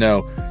let them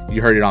know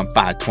you heard it on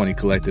 520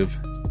 Collective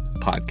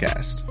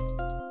Podcast.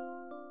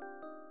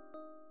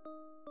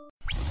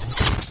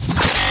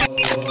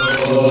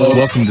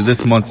 Welcome to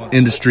this month's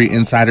Industry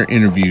Insider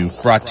interview,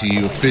 brought to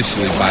you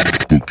officially by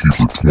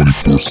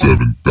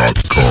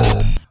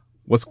Bookkeeper247.com.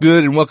 What's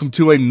good, and welcome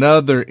to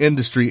another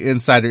Industry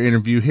Insider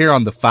interview here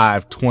on the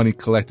 520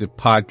 Collective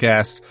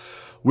Podcast.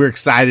 We're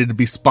excited to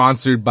be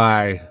sponsored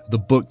by the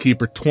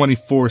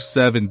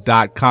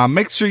Bookkeeper247.com.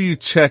 Make sure you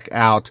check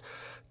out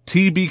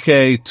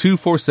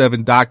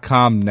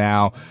TBK247.com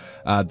now.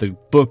 The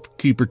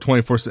Bookkeeper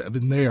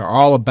 24/7, they are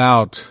all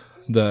about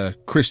the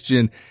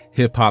Christian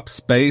hip hop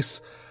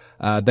space.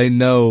 They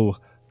know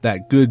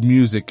that good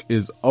music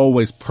is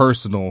always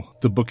personal.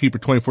 The Bookkeeper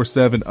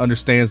 24/7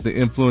 understands the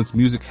influence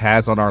music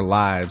has on our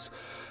lives.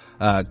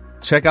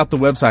 Check out the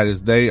website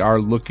as they are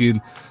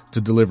looking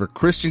to deliver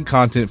Christian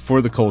content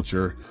for the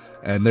culture,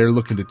 and they're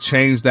looking to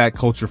change that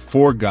culture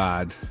for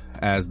God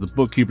as the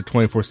Bookkeeper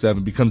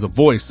 24/7 becomes a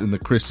voice in the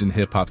Christian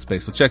hip hop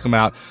space. So check them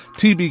out,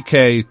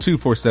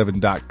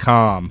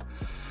 tbk247.com.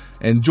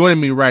 And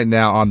joining me right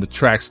now on the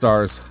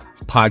Trackstars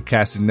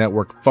Podcasting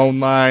Network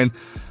phone line,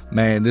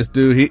 man, this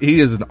dude,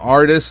 he is an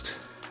artist.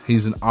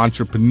 He's an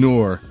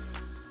entrepreneur.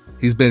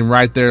 He's been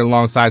right there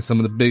alongside some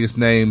of the biggest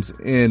names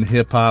in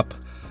hip hop,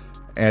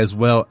 as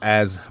well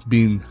as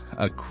being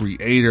a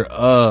creator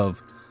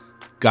of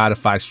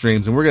Godify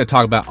Streams. And we're going to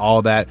talk about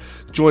all that.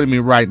 Joining me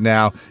right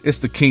now, it's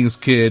the King's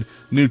Kid,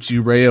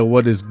 Nucci. Reyo.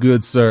 What is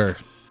good, sir?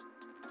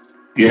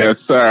 Yes,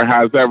 sir.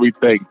 How's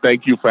everything?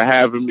 Thank you for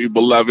having me,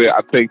 beloved.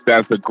 I think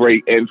that's a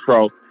great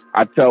intro.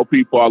 I tell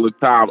people all the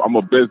time, I'm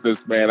a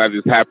businessman. I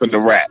just happen to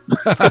rap.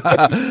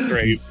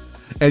 Great.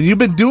 And you've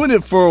been doing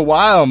it for a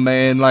while,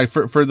 man. Like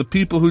for the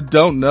people who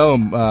don't know,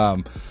 why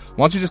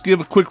don't you just give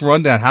a quick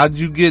rundown? How did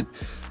you get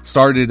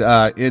started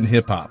in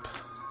hip hop?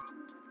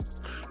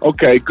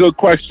 Okay, good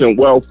question.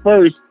 Well,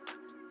 first,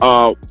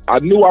 I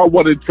knew I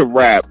wanted to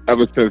rap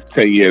ever since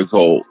 10 years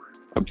old.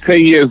 I'm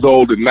 10 years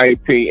old in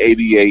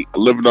 1988,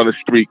 living on a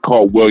street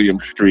called William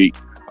Street.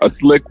 A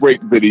Slick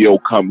Rick video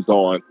comes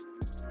on.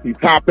 He's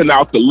hopping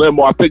out the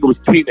limo. I think it was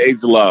Teenage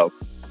Love.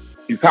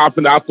 He's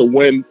hopping out the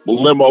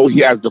limo.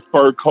 He has the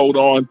fur coat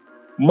on.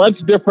 Much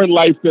different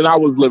life than I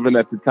was living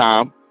at the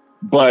time.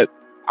 But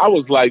I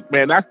was like,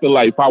 man, that's the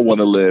life I want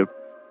to live.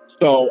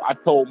 So I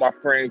told my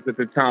friends at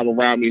the time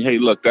around me, hey,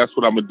 look, that's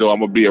what I'm going to do. I'm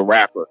going to be a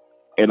rapper.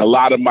 And a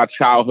lot of my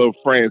childhood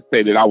friends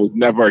say that I was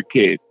never a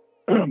kid.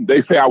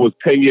 They say I was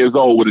 10 years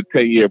old with a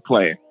 10-year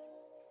plan.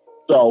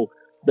 So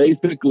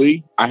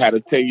basically, I had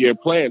a 10-year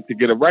plan to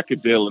get a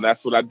record deal, and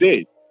that's what I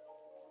did.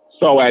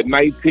 So at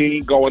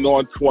 19, going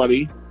on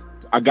 20,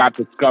 I got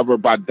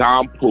discovered by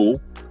Don Pooh,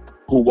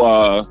 who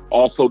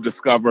also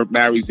discovered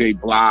Mary J.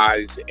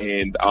 Blige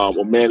and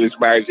managed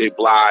Mary J.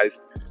 Blige.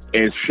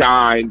 And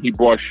Shine, he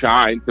brought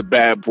Shine to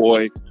Bad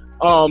Boy.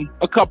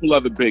 A couple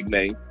other big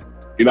names.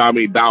 You know what I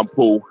mean? Don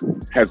Pooh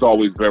has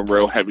always been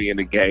real heavy in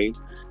the game.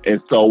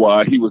 And so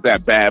he was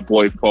at Bad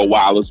Boy for a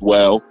while as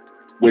well,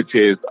 which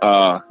is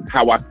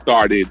how I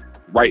started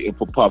writing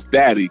for Puff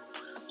Daddy.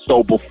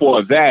 So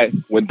before that,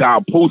 when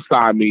Don Pooh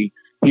signed me,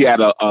 he had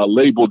a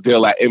label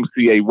deal at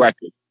MCA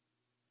Records.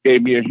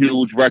 Gave me a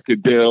huge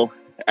record deal.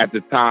 At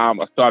the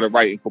time, I started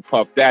writing for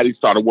Puff Daddy,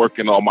 started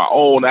working on my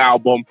own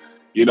album.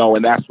 You know,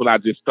 and that's when I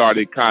just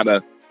started kind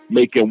of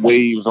making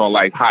waves on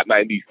like Hot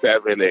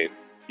 97 and,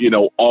 you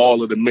know,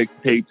 all of the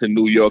mixtapes in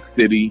New York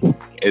City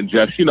and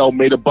just, you know,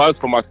 made a buzz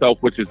for myself,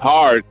 which is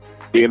hard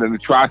being in the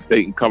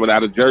tri-state and coming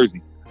out of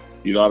Jersey.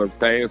 You know what I'm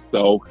saying?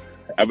 So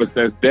ever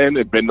since then,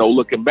 there's been no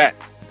looking back.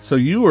 So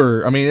you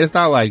were, I mean, it's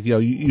not like, you know,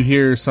 you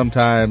hear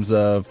sometimes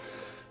of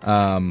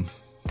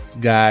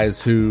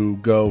guys who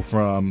go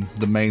from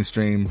the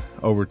mainstream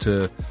over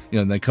to, you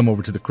know, they come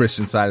over to the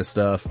Christian side of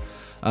stuff.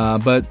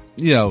 But,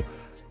 you know,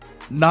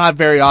 not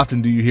very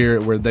often do you hear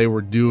it where they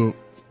were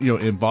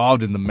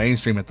involved in the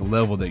mainstream at the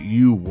level that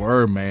you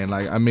were, man.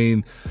 Like, I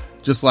mean,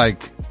 just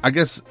like, I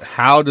guess,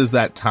 how does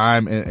that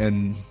time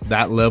and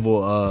that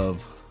level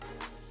of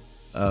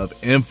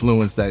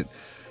influence that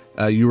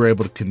you were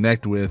able to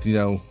connect with, you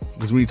know,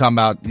 because when you're talking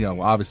about, you know,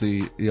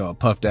 obviously, you know,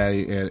 Puff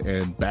Daddy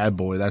and Bad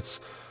Boy, that's,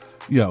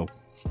 you know,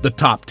 the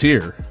top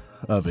tier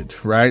of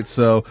it, right?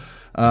 So,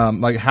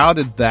 like, how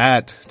did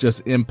that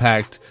just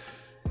impact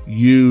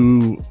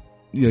you?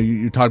 You know,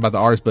 you talked about the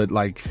artist, but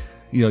like,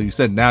 you know, you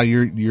said now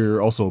you're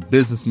also a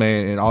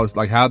businessman and all this.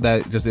 Like, how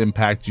that just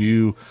impact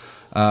you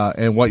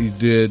and what you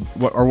did,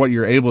 what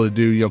you're able to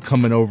do, you know,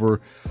 coming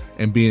over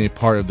and being a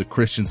part of the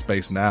Christian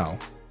space now.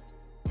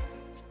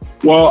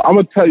 Well, I'm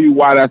gonna tell you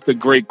why that's a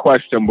great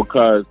question,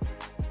 because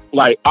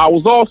like I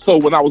was also,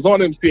 when I was on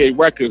MCA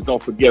Records,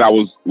 don't forget I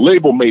was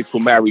label mates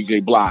for Mary J.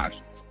 Blige.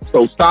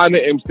 So signed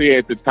to MCA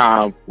at the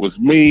time was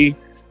me,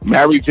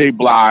 Mary J.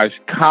 Blige,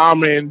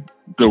 Common,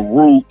 The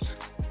Roots,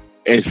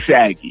 and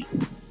Shaggy,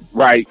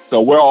 right?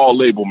 So we're all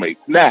label mates.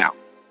 Now,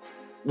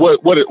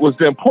 what it was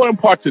the important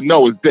part to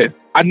know is this: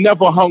 I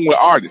never hung with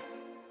artists.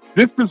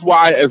 This is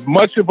why, as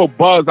much of a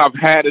buzz I've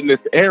had in this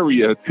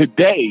area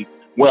today,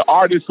 where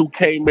artists who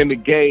came in the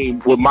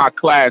game with my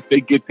class,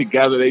 they get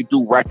together, they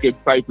do record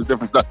cyphers,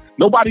 different stuff.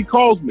 Nobody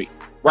calls me,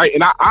 right?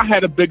 And I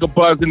had a bigger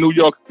buzz in New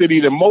York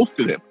City than most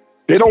of them.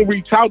 They don't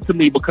reach out to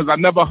me because I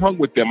never hung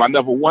with them. I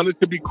never wanted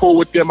to be cool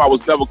with them. I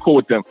was never cool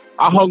with them.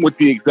 I hung with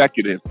the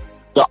executives.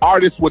 The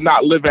artists were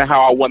not living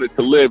how I wanted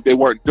to live. They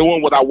weren't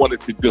doing what I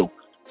wanted to do.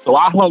 So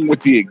I hung with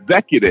the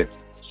executives.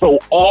 So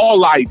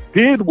all I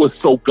did was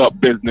soak up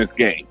business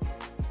game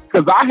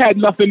because I had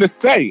nothing to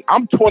say.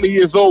 I'm 20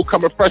 years old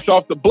coming fresh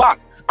off the block.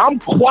 I'm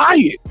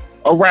quiet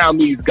around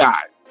these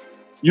guys.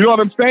 You know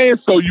what I'm saying?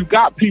 So you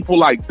got people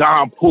like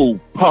Don Pooh,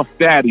 Puff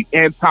Daddy,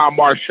 Anton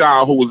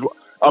Marchand, who was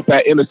up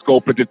at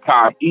Interscope at the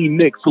time, E.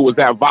 Nix, who was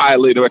at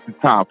Violator at the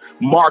time,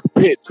 Mark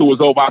Pitts, who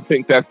was over, I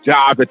think that's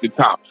Jive at the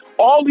time.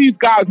 All these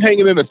guys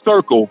hanging in a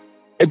circle,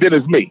 and then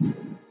it's me,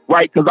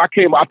 right? Because I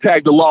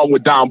tagged along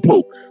with Don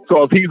Pooh.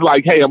 So if he's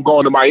like, hey, I'm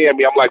going to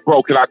Miami, I'm like,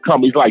 bro, can I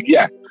come? He's like,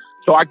 yes.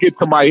 So I get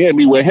to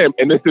Miami with him,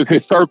 and this is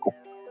his circle.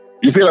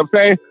 You see what I'm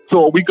saying?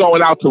 So when we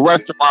going out to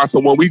restaurants,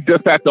 or when we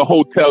just at the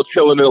hotel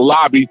chilling in the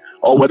lobby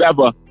or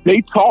whatever,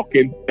 they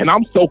talking, and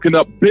I'm soaking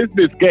up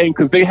business game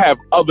because they have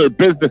other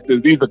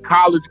businesses. These are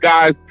college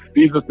guys.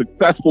 These are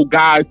successful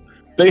guys.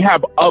 They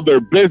have other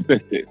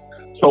businesses.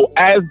 So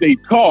as they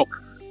talk,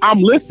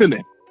 I'm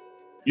listening.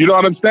 You know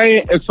what I'm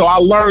saying? And so I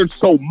learned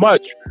so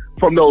much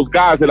from those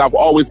guys that I've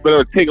always been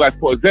able to take. Like,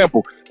 for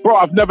example, bro,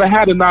 I've never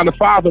had a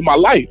 9-to-5 in my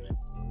life.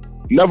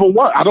 Never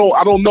one. I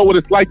don't know what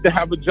it's like to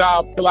have a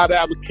job, fill out an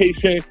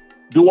application,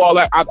 do all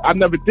that. I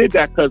never did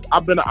that because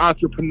I've been an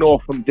entrepreneur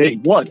from day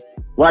one,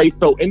 right?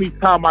 So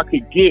anytime I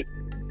could get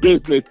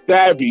business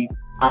savvy,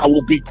 I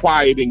will be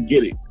quiet and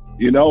get it.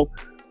 You know,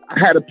 I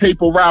had a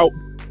paper route,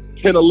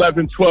 10,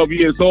 11, 12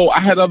 years old.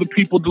 I had other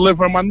people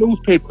delivering my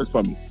newspapers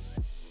for me.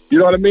 You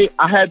know what I mean?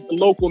 I had the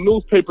local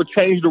newspaper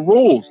change the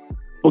rules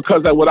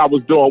because of what I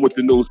was doing with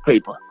the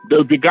newspaper.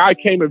 The guy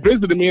came and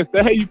visited me and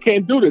said, hey, you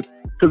can't do this.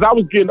 Because I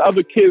was getting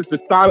other kids to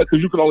sign up,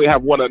 because you can only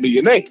have one under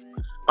your name.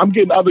 I'm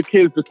getting other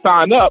kids to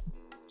sign up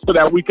so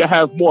that we can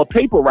have more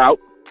paper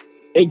routes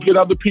and get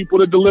other people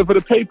to deliver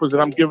the papers.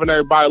 And I'm giving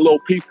everybody a little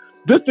piece.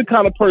 This is the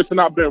kind of person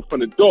I've been from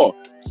the door.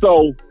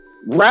 So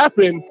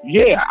rapping,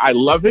 yeah, I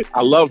love it.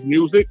 I love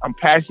music. I'm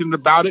passionate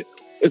about it.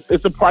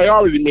 It's a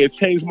priority to me. It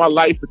changed my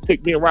life. It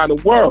took me around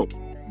the world.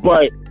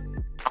 But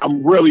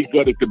I'm really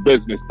good at the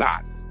business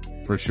side.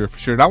 For sure.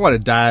 And I want to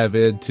dive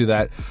into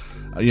that,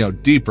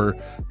 deeper.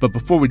 But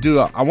before we do,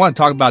 I want to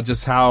talk about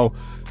just how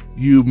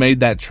you made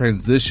that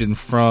transition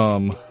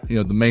from,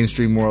 the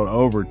mainstream world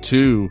over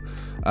to,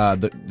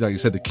 like you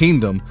said, the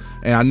kingdom.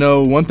 And I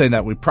know one thing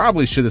that we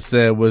probably should have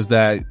said was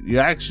that you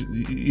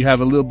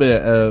have a little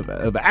bit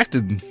of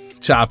acting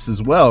chops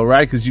as well,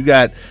 right? Because you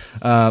got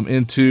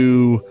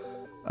into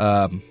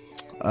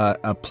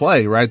a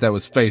play, right, that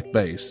was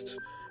faith-based.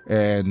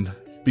 And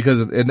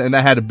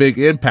that had a big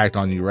impact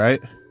on you,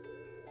 right?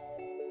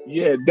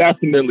 Yeah,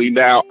 definitely.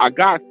 Now, I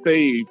got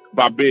saved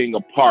by being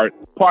a part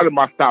of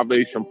my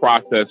salvation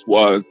process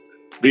was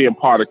being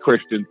part of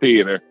Christian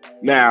theater.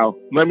 Now,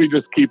 let me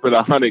just keep it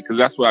 100 because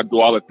that's what I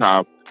do all the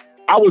time.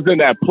 I was in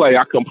that play.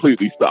 I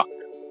completely sucked.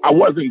 I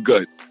wasn't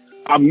good.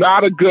 I'm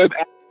not a good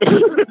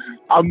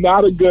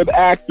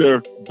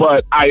actor,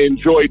 but I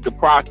enjoyed the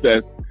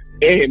process.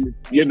 And,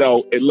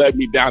 it led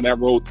me down that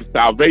road to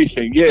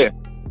salvation. Yeah.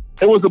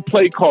 It was a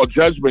play called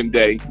Judgment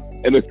Day,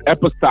 and it's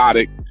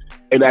episodic.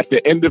 And at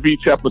the end of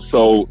each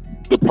episode,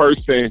 the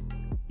person,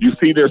 you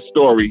see their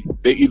story,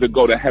 they either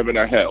go to heaven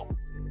or hell.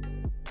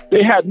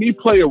 They had me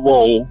play a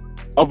role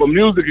of a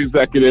music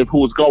executive who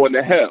was going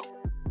to hell.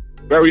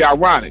 Very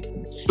ironic.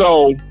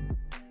 So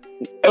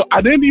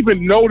I didn't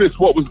even notice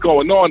what was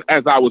going on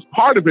as I was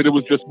part of it. It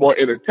was just more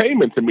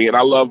entertainment to me, and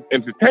I love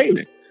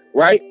entertainment,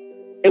 right?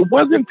 It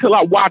wasn't until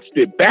I watched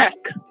it back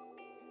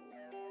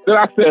that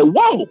I said,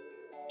 whoa,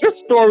 this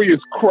story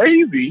is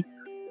crazy.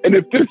 And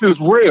if this is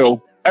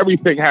real,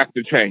 everything has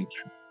to change.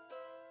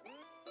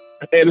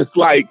 And it's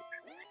like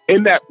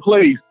in that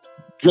place,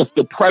 just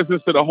the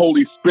presence of the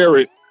Holy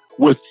Spirit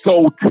was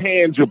so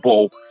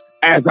tangible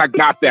as I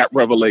got that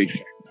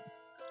revelation,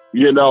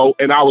 and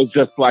I was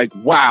just like,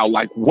 wow,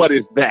 like, what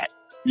is that?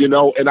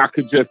 And I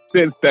could just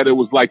sense that it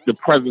was like the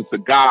presence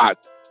of God,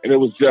 and it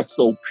was just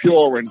so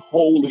pure and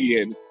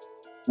holy and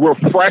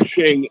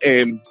refreshing.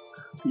 And,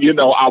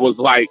 I was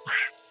like,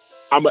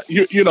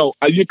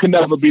 you can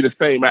never be the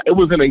same. It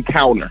was an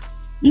encounter.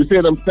 You see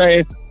what I'm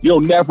saying? You'll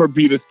never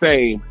be the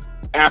same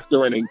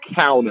after an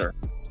encounter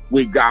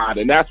with God.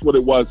 And that's what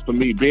it was for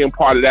me, being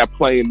part of that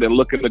play and then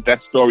looking at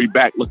that story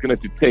back, looking at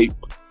the tape.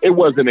 It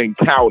was an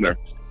encounter.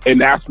 And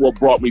that's what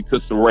brought me to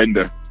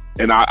surrender.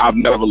 And I've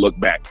never looked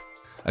back.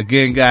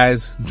 Again,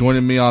 guys,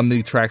 joining me on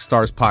the Track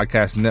Stars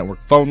Podcast Network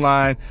phone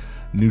line,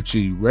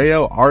 Nucci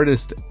Reyo,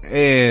 artist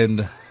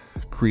and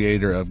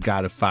creator of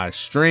Godify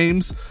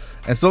Streams.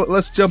 And so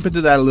let's jump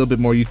into that a little bit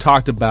more. You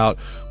talked about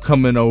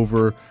coming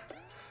over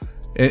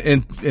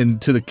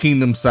into the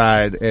kingdom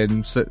side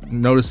and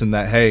noticing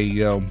that, hey,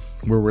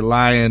 we're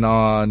relying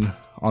on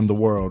the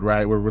world,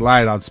 right? We're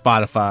relying on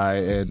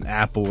Spotify and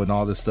Apple and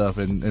all this stuff.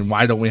 And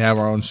why don't we have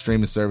our own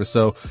streaming service?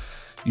 So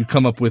you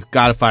come up with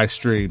Godify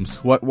Streams.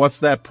 What's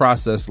that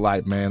process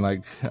like, man?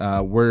 Like,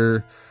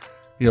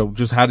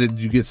 just how did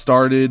you get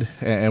started,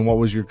 and what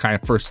was your kind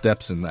of first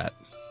steps in that?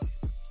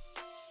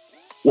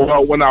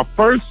 Well, when I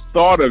first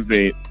thought of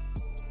it,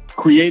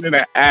 creating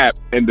an app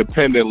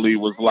independently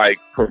was like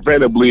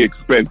preventably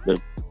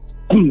expensive.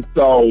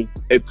 So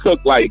it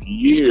took like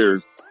years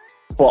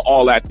for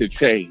all that to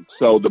change.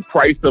 So the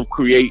price of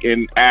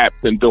creating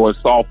apps and doing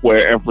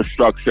software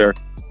infrastructure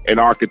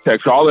and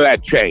architecture, all of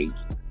that changed.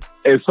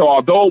 And so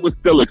although it was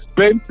still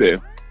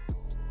expensive,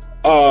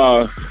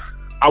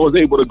 I was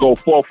able to go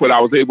forth with. I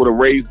was able to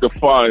raise the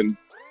funds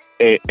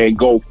and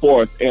go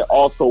forth. And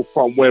also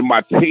from when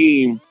my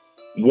team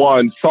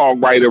won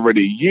Songwriter of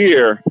the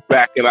Year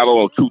back in,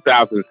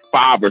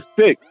 2005 or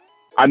 6,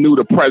 I knew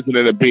the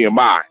president of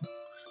BMI.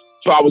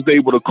 So I was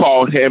able to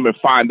call him and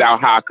find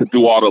out how I could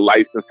do all the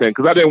licensing,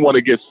 because I didn't want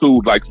to get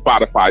sued like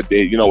Spotify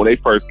did. You know, when they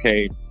first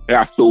came, they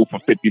got sued for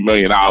 $50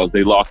 million.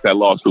 They lost that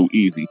lawsuit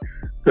easy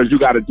because you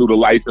got to do the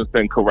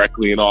licensing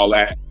correctly and all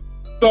that.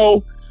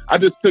 So I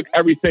just took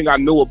everything I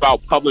knew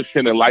about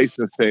publishing and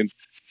licensing,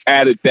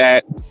 added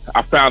that.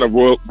 I found a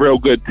real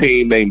good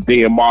team named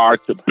DMR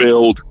to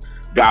build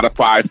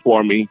Godify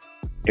for me,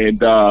 and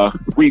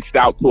reached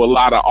out to a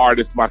lot of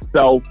artists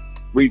myself,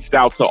 reached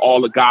out to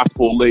all the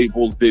gospel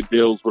labels, did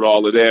deals with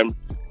all of them,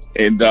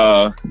 and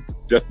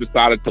just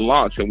decided to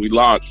launch. And we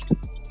launched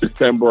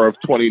December of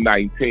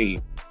 2019,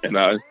 and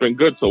it's been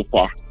good so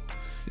far.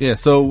 Yeah,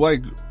 so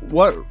like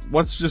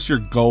what's just your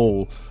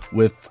goal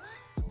with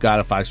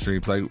Godify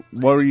Streams? Like,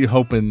 what are you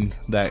hoping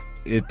that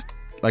it,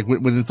 like,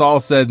 when it's all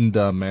said and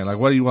done, man, like,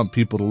 what do you want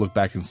people to look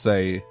back and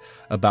say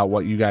about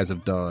what you guys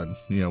have done,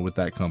 you know, with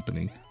that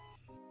company?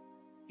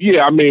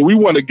 Yeah, I mean, we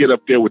want to get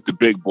up there with the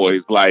big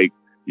boys. Like,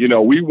 you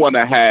know, we want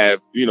to have,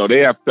 you know, they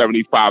have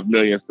 75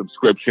 million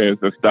subscriptions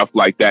and stuff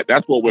like that.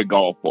 That's what we're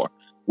going for.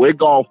 We're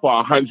going for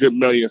 100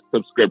 million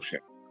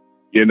subscriptions.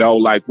 You know,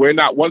 like, we're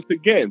not, once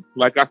again,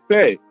 like I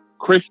said,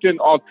 Christian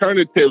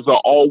alternatives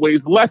are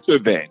always lesser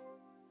than.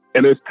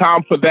 And it's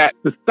time for that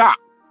to stop.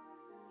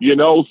 You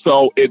know,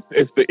 so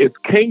it's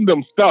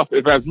kingdom stuff.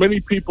 If as many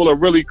people are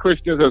really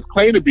Christians as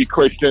claim to be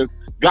Christians,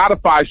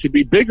 Godify should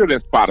be bigger than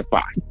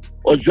Spotify,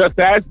 or just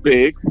as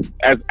big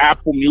as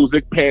Apple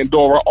Music,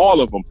 Pandora, all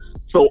of them.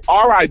 So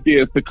our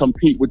idea is to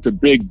compete with the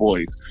big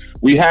boys.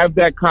 We have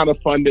that kind of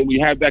funding. We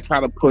have that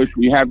kind of push.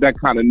 We have that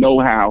kind of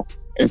know-how.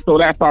 And so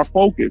that's our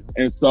focus.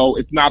 And so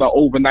it's not an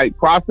overnight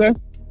process,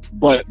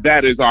 but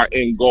that is our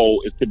end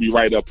goal, is to be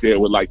right up there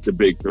with like the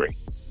big three.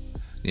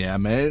 Yeah,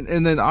 man.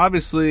 And then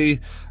obviously,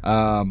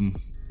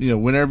 you know,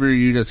 whenever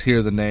you just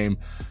hear the name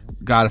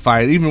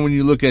Godify, even when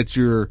you look at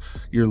your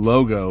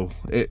logo,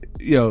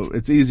 you know,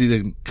 it's easy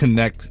to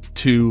connect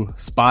to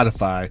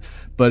Spotify.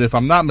 But if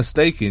I'm not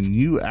mistaken,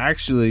 you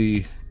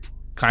actually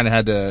kind of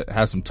had to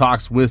have some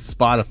talks with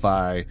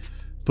Spotify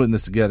putting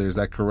this together. Is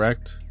that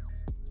correct?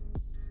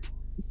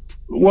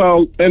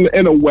 Well,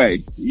 in a way,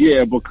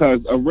 yeah,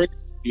 because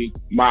originally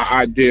my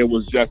idea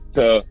was just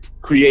to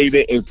create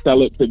it and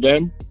sell it to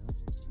them.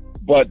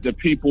 But the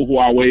people who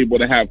I were able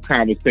to have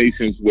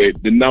conversations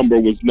with, the number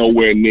was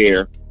nowhere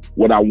near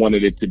what I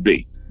wanted it to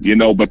be, you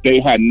know, but they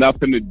had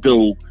nothing to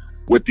do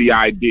with the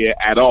idea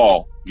at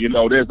all. You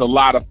know, there's a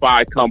lot of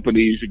Fi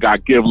companies. You got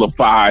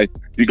Givelify,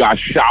 you got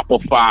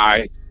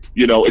Shopify.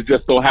 You know, it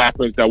just so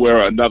happens that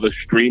we're another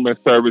streaming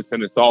service,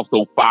 and it's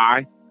also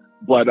Fi.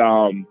 But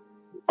around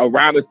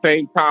the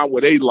same time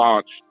where they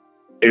launched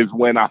is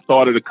when I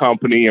thought of the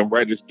company and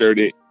registered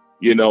it,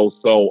 you know,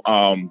 so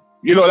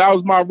you know, that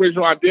was my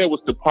original idea,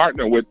 was to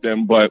partner with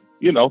them. But,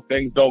 you know,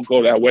 things don't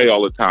go that way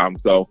all the time.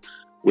 So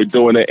we're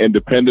doing it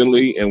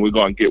independently, and we're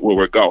going to get where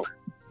we're going.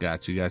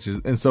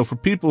 Gotcha. And so for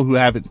people who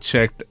haven't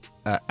checked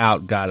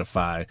out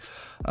Godify,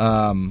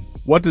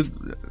 what did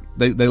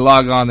they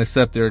log on, they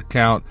set their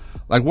account?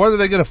 Like, what are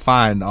they going to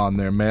find on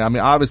there, man? I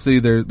mean, obviously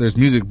there's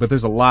music, but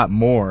there's a lot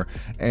more.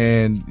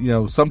 And, you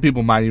know, some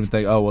people might even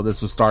think, oh, well,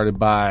 this was started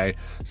by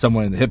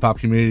someone in the hip hop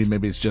community.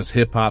 Maybe it's just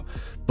hip hop,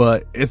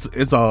 but it's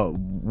a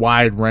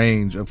wide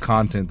range of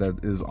content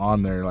that is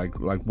on there. Like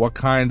what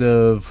kind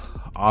of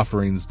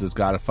offerings does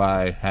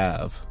Godify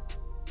have?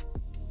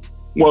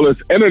 Well,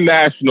 it's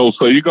international,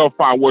 so you're going to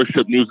find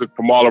worship music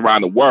from all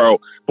around the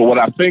world. But what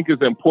I think is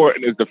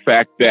important is the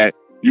fact that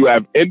you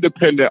have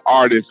independent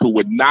artists who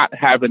would not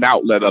have an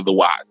outlet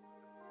otherwise.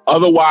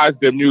 Otherwise,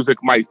 their music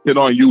might sit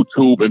on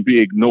YouTube and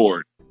be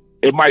ignored.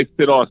 It might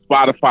sit on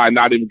Spotify and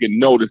not even get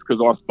noticed,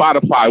 because on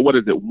Spotify,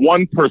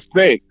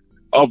 1%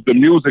 of the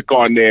music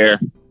on there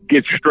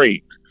gets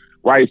streamed,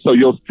 right? So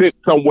you'll sit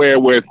somewhere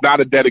where it's not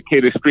a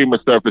dedicated streaming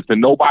service and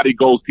nobody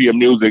goes to your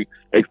music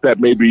except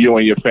maybe you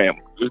and your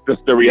family. It's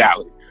just the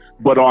reality.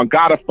 But on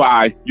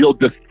Godify, you'll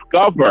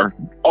discover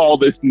all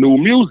this new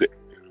music.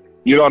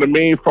 You know what I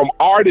mean? From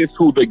artists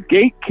who the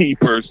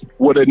gatekeepers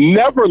would have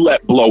never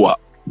let blow up.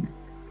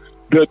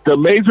 The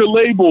major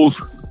labels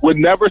would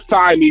never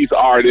sign these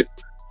artists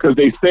because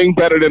they sing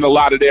better than a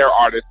lot of their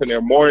artists and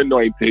they're more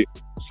anointed.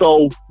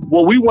 So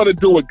what we want to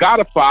do with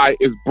Godify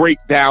is break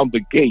down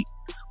the gate.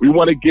 We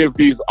want to give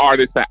these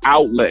artists an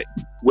outlet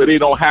where they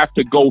don't have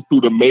to go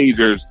through the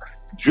majors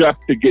just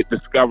to get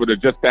discovered or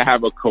just to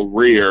have a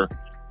career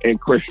in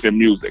Christian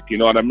music. You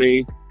know what I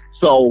mean?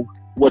 So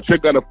what you're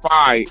going to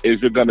find is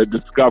you're going to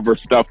discover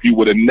stuff you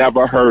would have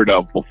never heard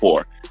of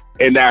before.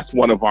 And that's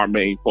one of our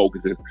main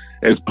focuses.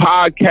 As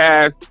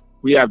podcasts,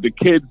 we have the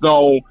Kids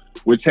Zone,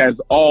 which has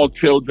all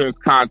children's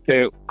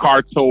content,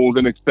 cartoons,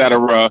 and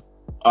etc.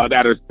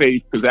 That are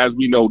safe, because as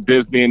we know,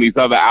 Disney and these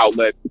other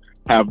outlets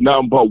have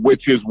nothing but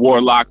witches,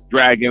 warlocks,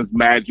 dragons,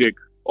 magic,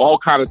 all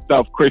kind of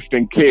stuff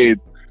Christian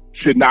kids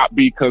should not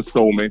be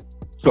consuming.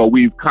 So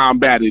we've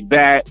combated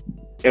that.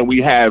 and we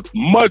have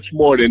much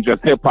more than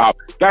just hip hop.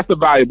 That's a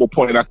valuable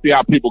point. I see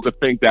how people could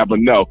think that, but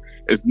no,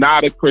 it's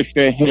not a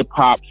Christian hip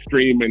hop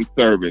streaming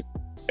service.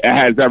 It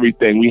has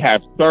everything. We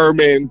have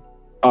sermons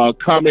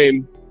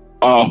coming.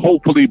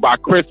 Hopefully by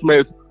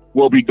Christmas,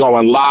 we'll be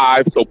going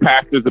live, so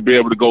pastors will be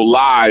able to go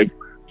live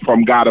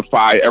from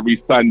Godify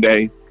every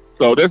Sunday.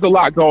 So there's a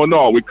lot going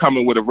on. We're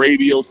coming with a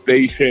radio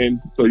station,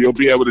 so you'll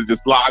be able to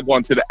just log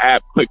onto the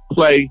app, click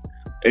play,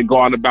 and go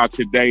on about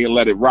your day and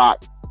let it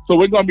rock. So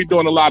we're going to be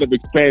doing a lot of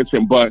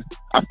expansion, but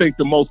I think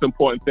the most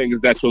important thing is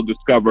that you'll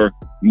discover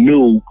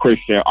new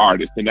Christian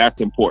artists, and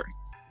that's important.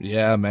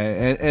 Yeah,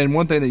 man. And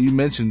one thing that you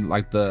mentioned,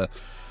 like the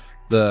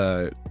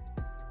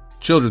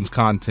children's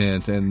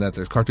content and that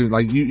there's cartoons,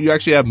 like you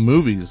actually have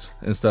movies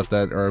and stuff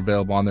that are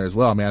available on there as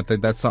well. I mean, I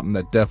think that's something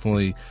that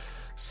definitely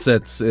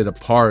sets it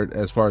apart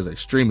as far as a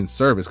streaming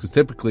service, because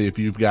typically if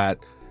you've got,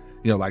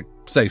 like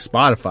say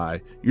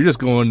Spotify, you're just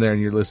going there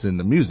and you're listening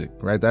to music,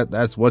 right?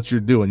 That's what you're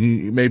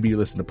doing. Maybe you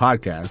listen to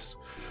podcasts,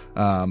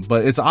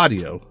 but it's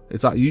audio.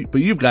 But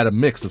you've got a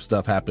mix of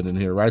stuff happening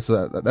here, right?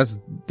 So that's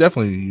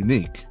definitely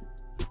unique.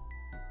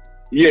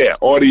 Yeah,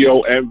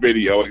 audio and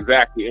video,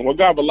 exactly. And we're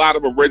going to have a lot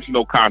of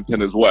original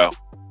content as well.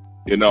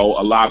 A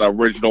lot of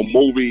original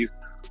movies,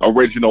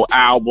 original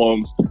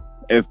albums,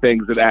 and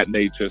things of that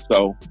nature.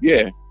 So,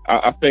 yeah,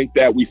 I think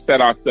that we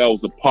set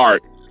ourselves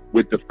apart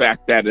with the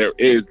fact that there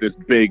is this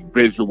big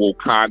visual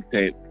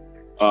content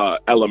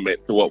element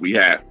to what we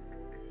have.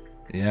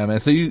 Yeah, man.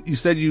 So you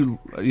said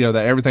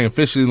that everything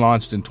officially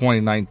launched in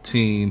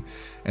 2019,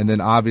 and then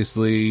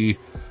obviously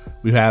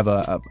we have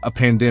a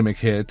pandemic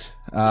hit.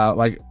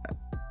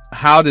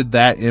 How did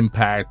that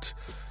impact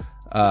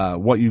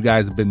what you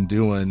guys have been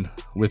doing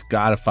with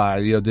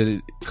Godify? Did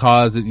it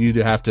cause you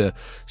to have to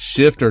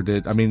shift, or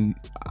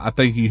I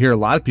think you hear a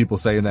lot of people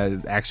saying that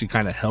it actually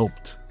kind of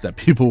helped, that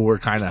people were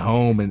kind of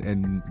home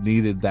and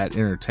needed that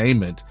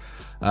entertainment.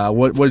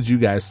 What did you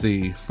guys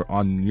see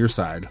on your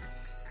side?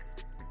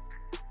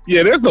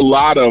 Yeah, there's a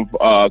lot of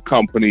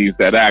companies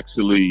that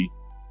actually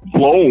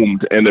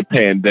bloomed in the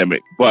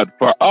pandemic. But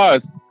for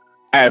us,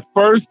 at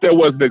first there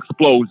was an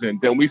explosion.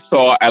 Then we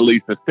saw at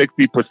least a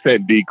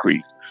 60%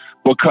 decrease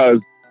because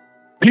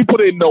people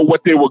didn't know what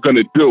they were going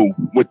to do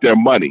with their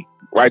money,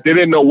 right? They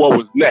didn't know what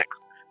was next.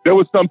 There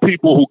were some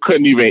people who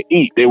couldn't even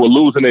eat. They were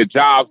losing their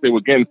jobs. They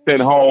were getting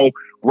sent home.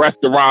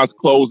 Restaurants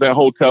closing,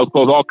 hotels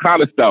closed, all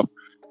kind of stuff.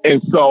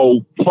 And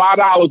so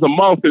 $5 a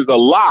month is a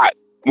lot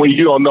when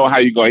you don't know how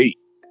you're going to eat.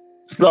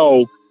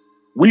 So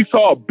we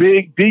saw a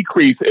big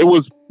decrease. It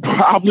was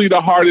probably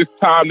the hardest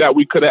time that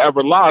we could have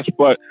ever launched,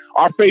 but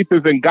our faith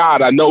is in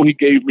God. I know He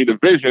gave me the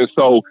vision,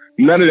 so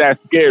none of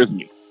that scares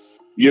me.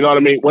 You know what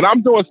I mean? When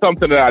I'm doing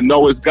something that I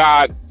know is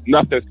God,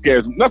 nothing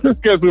scares me. Nothing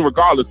scares me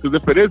regardless, because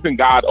if it isn't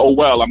God, oh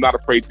well, I'm not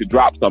afraid to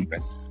drop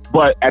something.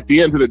 But at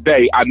the end of the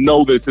day, I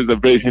know this is a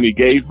vision He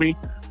gave me.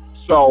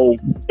 So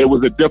it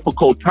was a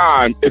difficult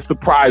time. It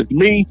surprised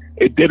me.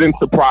 It didn't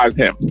surprise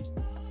Him.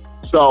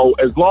 So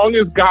as long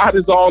as God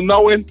is all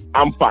knowing,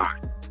 I'm fine.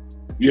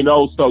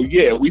 So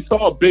yeah, we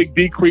saw a big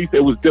decrease.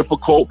 It was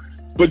difficult,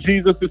 but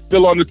Jesus is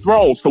still on the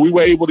throne. So we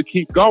were able to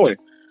keep going.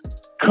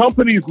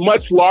 Companies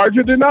much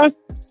larger than us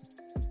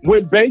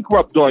went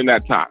bankrupt during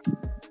that time.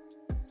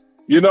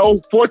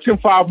 Fortune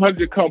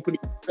 500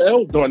 companies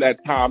failed during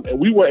that time, and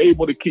we were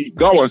able to keep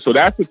going. So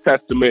that's a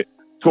testament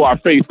to our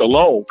faith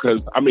alone,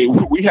 because,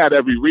 we had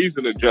every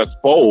reason to just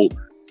fold,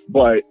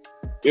 but,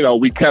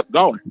 we kept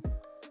going.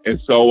 And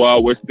so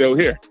we're still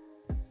here.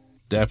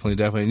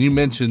 Definitely. And you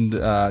mentioned,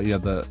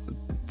 the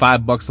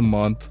 $5 a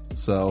month.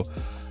 So,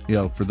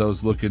 for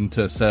those looking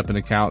to set up an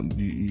account,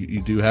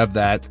 you do have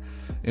that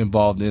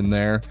involved in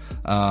there.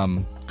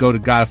 Go to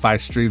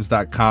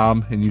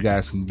godifystreams.com and you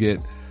guys can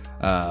get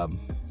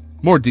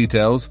more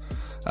details.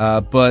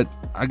 But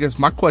I guess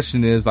my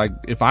question is,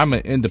 if I'm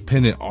an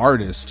independent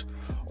artist,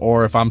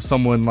 or if I'm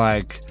someone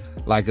like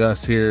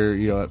us here,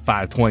 at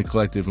 520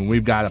 Collective, and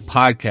we've got a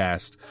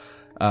podcast,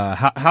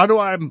 how do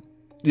I,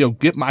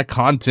 get my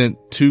content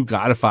to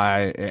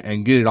Godify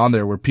and get it on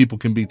there where people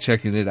can be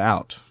checking it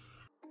out?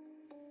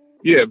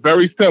 Yeah,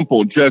 very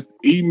simple. Just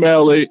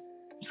email it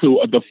to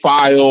the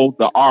file,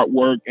 the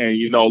artwork,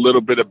 and, a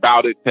little bit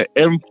about it to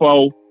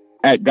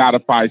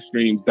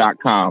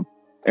info@godifystreams.com.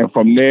 And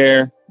from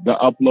there, the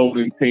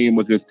uploading team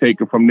will just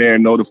take it from there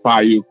and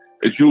notify you.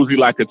 It's usually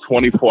like a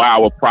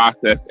 24-hour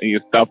process, and your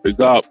stuff is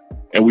up,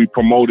 and we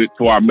promote it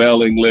to our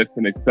mailing list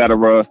and et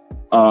cetera.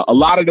 A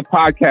lot of the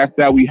podcasts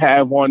that we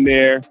have on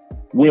there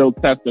will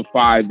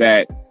testify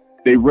that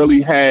they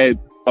really had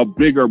a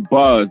bigger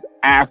buzz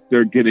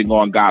after getting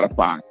on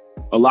Godify.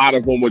 A lot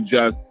of them were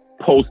just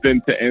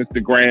posting to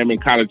Instagram and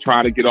kind of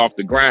trying to get off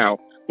the ground.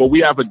 But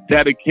we have a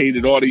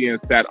dedicated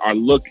audience that are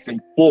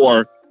looking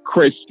for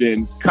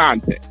Christian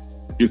content.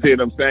 You see what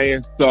I'm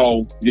saying?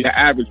 So your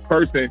average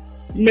person,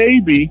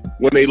 maybe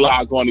when they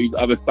log on these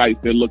other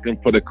sites, they're looking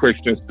for the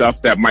Christian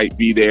stuff that might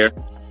be there.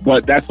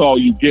 But that's all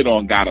you get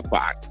on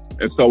Godify.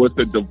 And so it's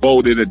a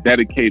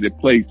dedicated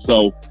place.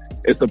 So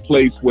it's a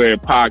place where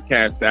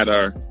podcasts that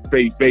are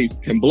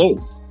faith-based can bloom.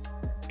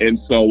 And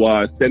so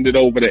send it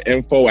over to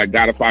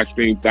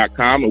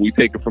info@godifystreams.com, and we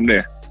take it from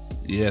there.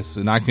 Yes,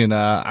 and I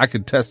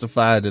can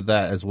testify to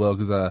that as well,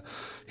 because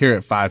here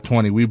at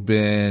 520 we've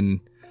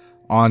been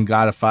on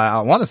Godify,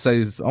 I want to say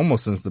it's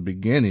almost since the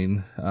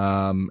beginning.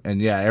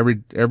 And yeah,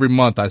 every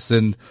month I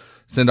send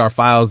our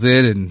files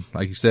in, and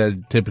like you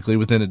said, typically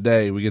within a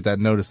day we get that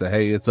notice that,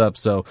 hey, it's up.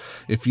 So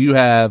if you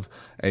have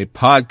a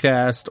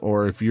podcast,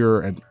 or if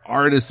you're an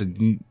artist,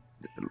 and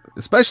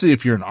especially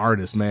if you're an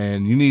artist,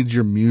 man, you need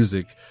your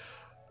music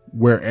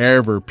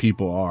wherever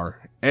people are,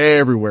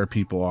 everywhere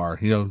people are,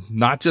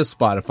 not just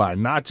Spotify,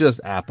 not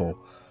just Apple.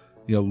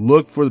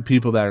 Look for the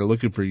people that are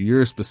looking for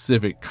your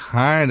specific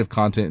kind of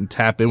content and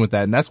tap in with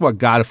that. And that's what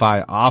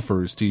Godify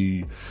offers to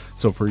you.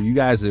 So for you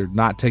guys that are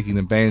not taking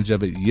advantage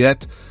of it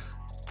yet,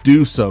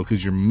 do so,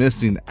 because you're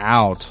missing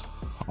out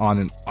on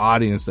an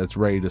audience that's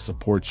ready to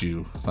support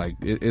you. Like,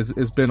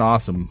 it's been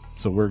awesome.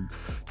 So we're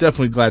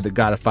definitely glad that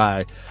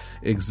Godify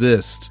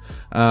exists.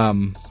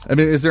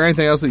 Is there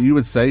anything else that you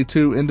would say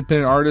to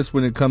independent artists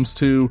when it comes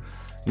to,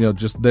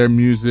 just their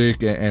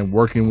music and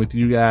working with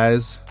you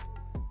guys?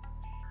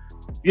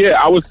 Yeah,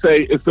 I would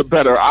say it's a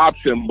better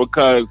option,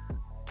 because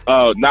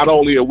not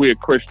only are we a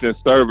Christian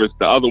service,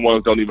 the other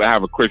ones don't even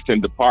have a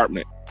Christian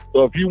department.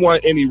 So if you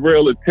want any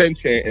real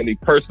attention, any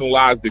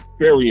personalized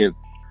experience,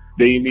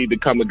 then you need to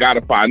come to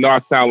Godify. I know I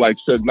sound like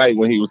Suge Knight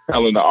when he was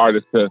telling the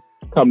artist to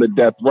come to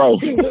Death Row,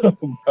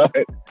 but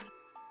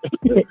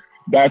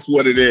that's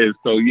what it is.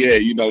 So yeah,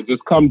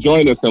 just come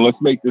join us, and let's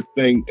make this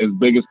thing as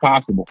big as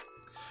possible.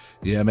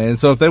 Yeah, man.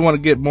 So if they want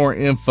to get more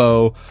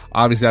info,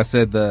 obviously I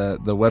said the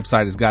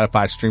website is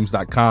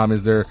godifystreams.com.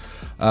 Is there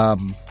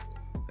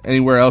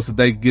anywhere else that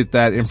they get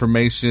that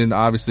information?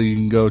 Obviously you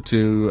can go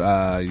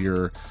to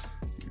your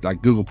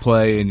Google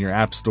Play and your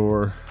App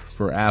Store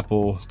for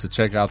Apple to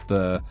check out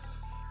the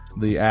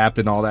app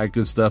and all that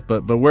good stuff.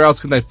 But where else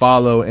can they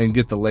follow and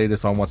get the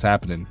latest on what's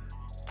happening?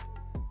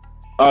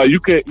 You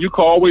can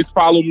always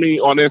follow me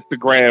on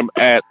Instagram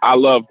at I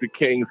Love the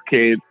King's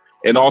Kid.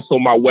 And also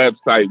my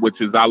website,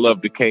 which is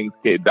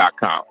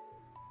ilovethekingskid.com.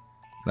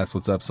 That's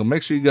what's up. So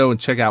make sure you go and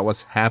check out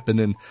what's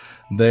happening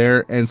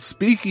there. And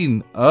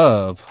speaking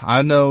of,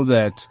 I know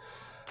that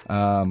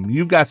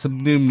you've got some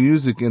new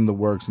music in the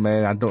works,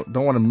 man. I don't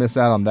want to miss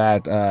out on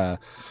that.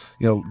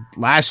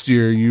 Last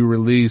year you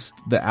released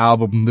the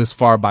album This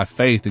Far by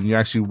Faith, and you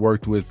actually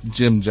worked with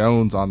Jim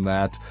Jones on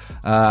that.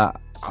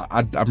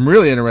 I'm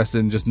really interested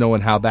in just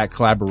knowing how that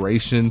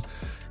collaboration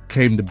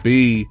came to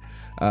be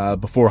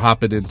before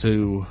hopping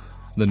into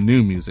the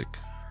new music.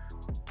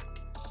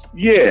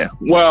 Yeah,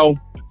 well,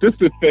 this is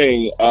the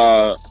thing.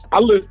 I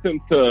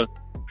listened to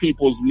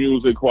people's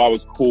music who I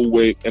was cool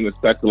with in the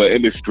secular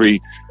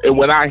industry, and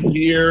when I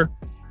hear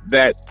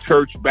that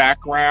church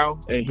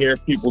background and hear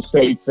people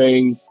say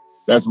things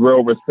that's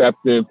real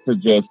receptive to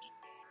just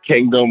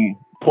kingdom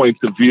points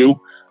of view,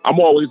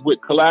 I'm always with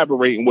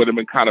collaborating with them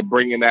and kind of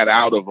bringing that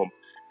out of them,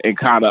 and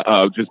kind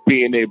of just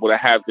being able to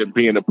have them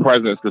be in the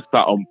presence of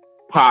something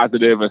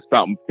positive and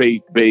something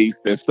faith-based.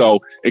 And so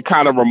it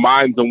kind of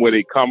reminds them where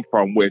they come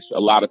from, which a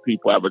lot of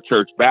people have a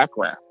church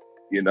background,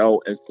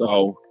 and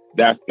so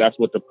that's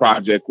what the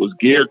project was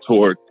geared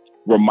toward,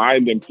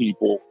 reminding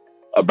people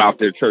about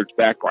their church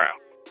background,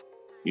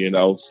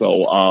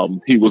 so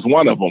he was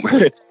one of them.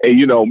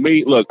 And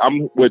me, look,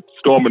 I'm with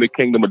Storming the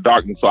Kingdom of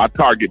Darkness, so I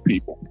target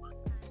people.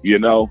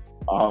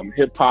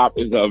 Hip hop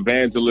is an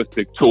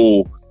evangelistic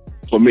tool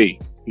for me.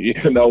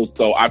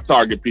 So I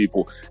target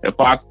people. If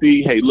I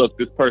see, hey, look,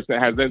 this person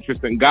has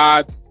interest in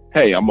God,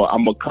 hey, I'm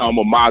gonna come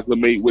a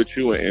Muslimate with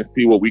you and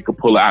see what we can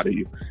pull out of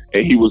you.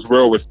 And he was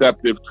real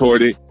receptive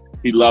toward it.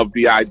 He loved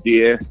the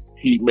idea.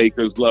 Heat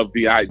makers loved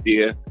the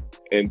idea.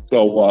 And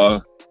so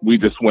we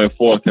just went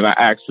forth, and I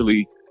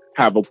actually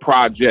have a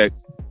project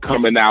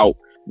coming out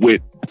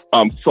with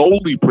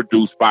solely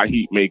produced by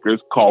Heat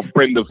makers called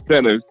Friend of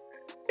Sinners.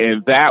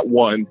 And that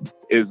one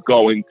is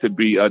going to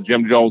be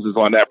Jim Jones is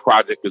on that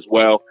project as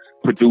well,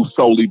 produced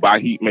solely by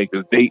Heat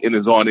makers. Dayton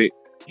is on it.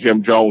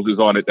 Jim Jones is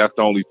on it. That's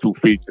the only 2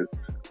 features.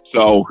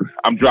 So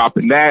I'm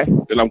dropping that,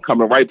 and I'm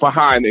coming right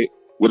behind it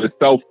with a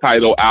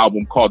self-titled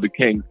album called The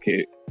King's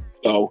Kid.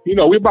 So,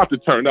 we're about to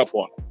turn up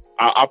on it.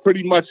 I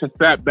pretty much have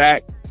sat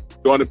back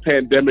during the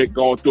pandemic,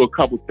 going through a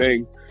couple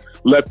things,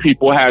 let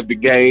people have the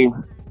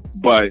game,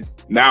 but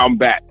now I'm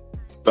back.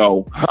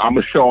 So I'm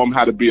going to show them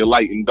how to be a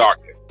light in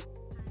darkness.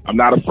 I'm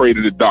not afraid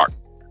of the dark.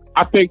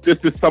 I think this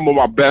is some of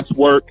my best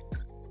work.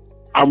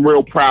 I'm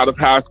real proud of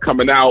how it's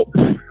coming out.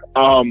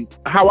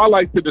 How I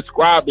like to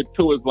describe it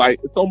too is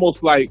it's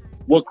almost like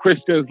what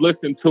Christians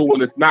listen to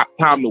when it's not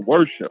time to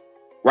worship,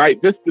 right?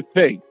 This is the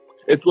thing.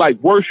 It's like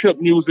worship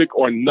music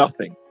or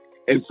nothing.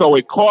 And so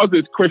it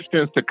causes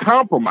Christians to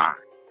compromise.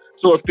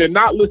 So if they're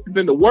not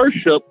listening to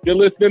worship, they're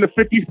listening to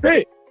 50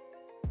 Cent.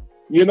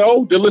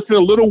 They're listening to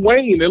Lil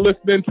Wayne. They're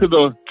listening to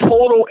the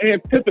total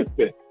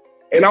antithesis.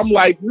 And I'm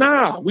like,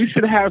 nah, we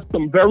should have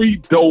some very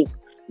dope,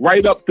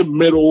 right up the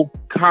middle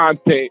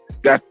content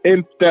that's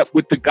in step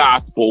with the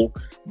gospel,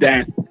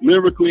 that's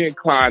lyrically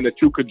inclined,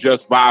 that you could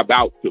just vibe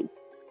out to,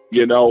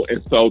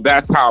 And so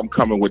that's how I'm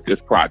coming with this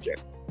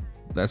project.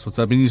 That's what's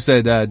up. And you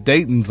said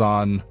Dayton's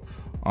on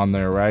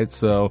there, right?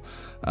 So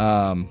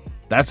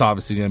that's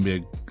obviously going to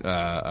be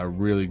a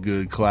really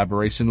good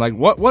collaboration. Like,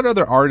 what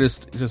other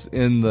artists just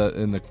in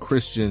the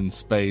Christian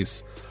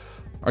space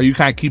are you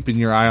kind of keeping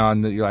your eye on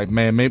that you're like,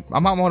 man, maybe I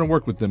might want to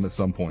work with them at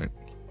some point?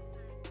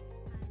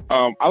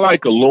 I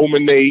like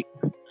Illuminate.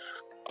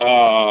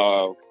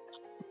 I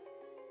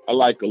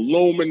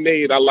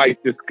like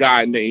this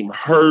guy named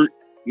Hurt.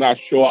 Not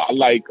sure. I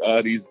like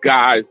these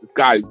guys. This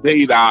guy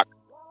Zadok,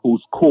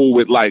 who's cool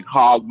with like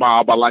Hog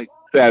Mob. I like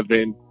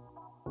Seven.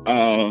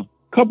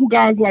 Couple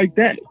guys like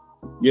that.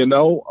 You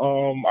know,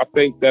 I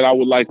think that I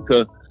would like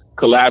to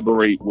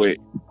collaborate with.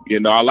 You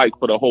know, I like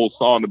for the whole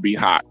song to be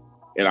hot.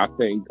 And I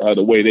think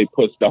the way they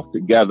put stuff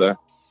together,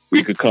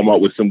 we could come up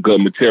with some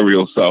good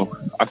material. So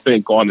I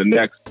think on the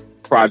next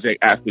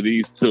project after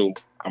these two,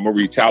 I'm going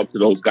to reach out to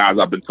those guys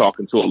I've been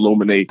talking to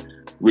Illuminate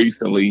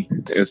recently.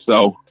 And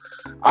so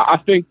I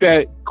think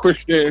that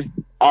Christian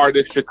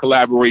artists should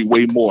collaborate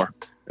way more.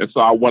 And so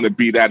I want to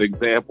be that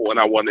example, and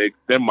I want to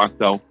extend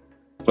myself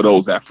for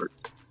those efforts.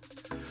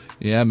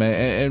 Yeah,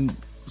 man. And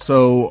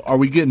so are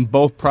we getting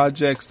both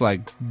projects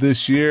like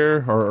this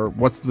year, or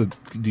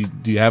do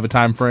you have a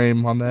time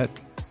frame on that?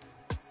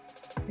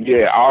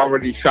 Yeah, I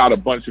already shot a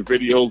bunch of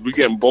videos. We're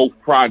getting both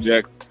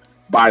projects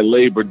by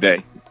Labor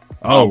Day.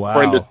 Oh, wow.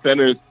 Friend of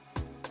Sinners,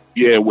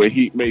 yeah, with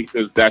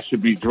Heatmakers, that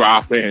should be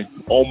dropping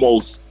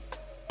almost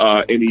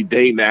any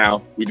day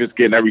now. We're just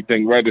getting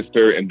everything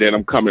registered, and then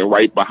I'm coming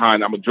right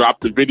behind. I'm going to drop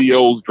the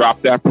videos,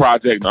 drop that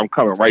project, and I'm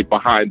coming right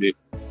behind it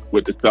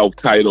with the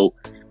self-titled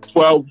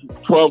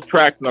 12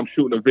 tracks, and I'm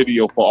shooting a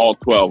video for all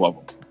 12 of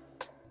them.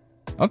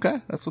 Okay,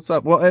 that's what's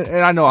up. Well,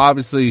 and I know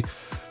obviously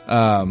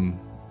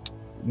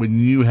when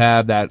you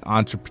have that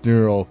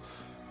entrepreneurial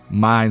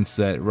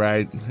mindset,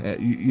 right,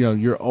 you know,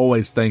 you're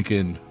always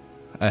thinking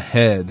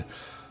ahead.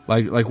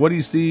 Like what do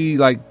you see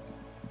like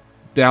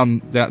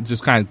down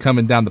just kind of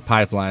coming down the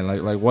pipeline?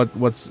 Like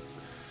what's,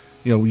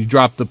 you know, you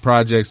drop the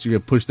projects, you're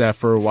gonna push that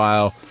for a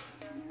while,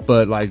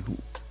 but like,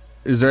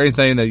 is there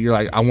anything that you're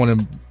like, I want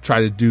to try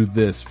to do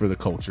this for the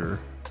culture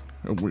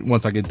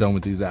once I get done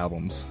with these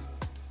albums?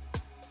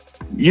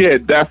 Yeah,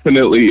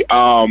 definitely.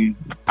 I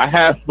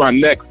have my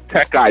next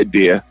tech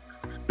idea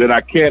that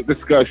I can't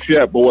discuss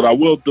yet, but what I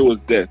will do is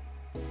this.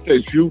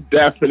 Since you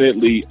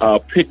definitely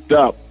picked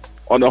up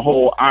on the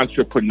whole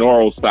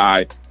entrepreneurial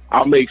side,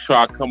 I'll make sure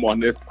I come on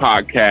this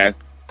podcast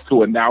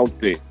to announce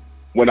it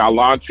when I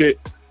launch it.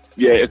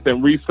 Yeah, it's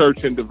in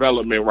research and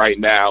development right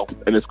now,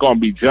 and it's going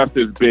to be just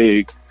as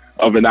big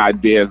of an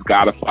idea as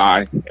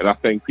Godify, and I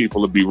think people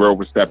will be real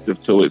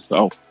receptive to it.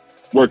 So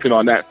working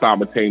on that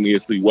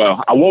simultaneously.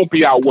 Well, I won't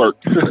be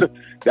outworked.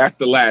 That's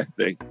the last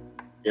thing,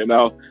 you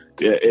know.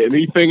 Yeah,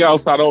 anything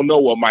else, I don't know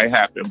what might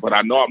happen, but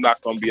I know I'm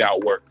not going to be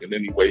outworked in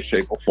any way,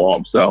 shape, or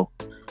form. So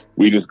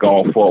we just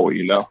going forward,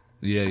 you know.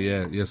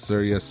 Yeah. Yes,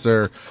 sir. Yes,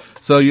 sir.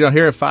 So, you know,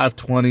 here at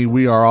 520,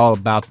 we are all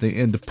about the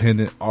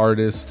independent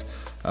artist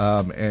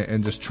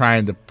and just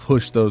trying to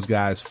push those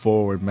guys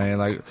forward, man.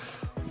 Like,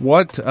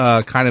 what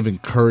kind of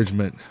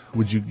encouragement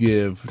would you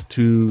give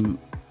to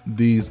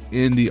these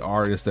indie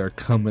artists that are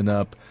coming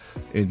up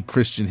in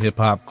Christian hip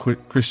hop,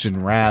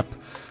 Christian rap,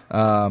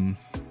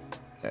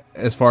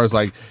 as far as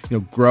like, you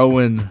know,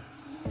 growing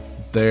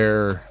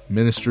their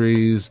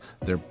ministries,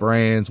 their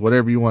brands,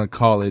 whatever you want to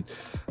call it,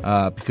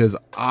 because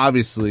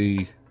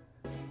obviously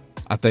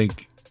I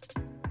think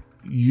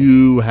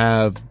you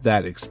have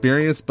that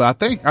experience, but I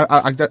think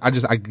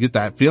I get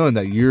that feeling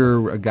that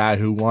you're a guy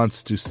who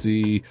wants to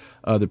see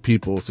other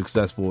people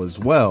successful as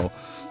well.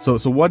 So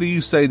what do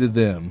you say to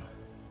them?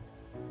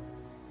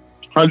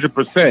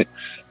 100%.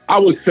 I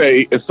would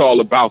say it's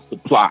all about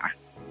supply.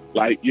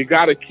 Like, you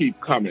got to keep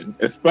coming,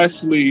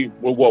 especially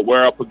with what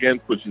we're up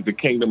against, which is the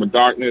kingdom of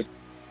darkness.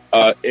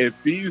 If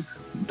these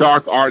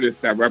dark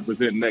artists that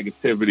represent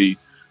negativity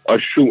are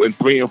shooting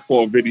 3 and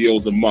 4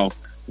 videos a month,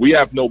 we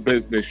have no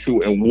business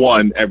shooting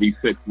 1 every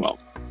 6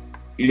 months.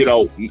 You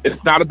know,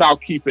 it's not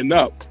about keeping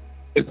up.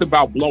 It's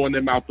about blowing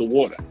them out the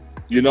water.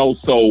 You know,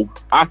 so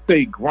I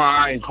say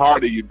grind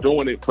harder. You're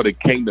doing it for the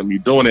kingdom. You're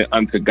doing it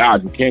unto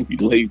God. You can't be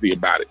lazy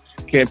about it.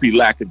 You can't be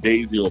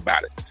lackadaisical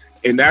about it.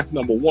 And that's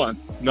number one.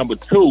 Number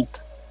two,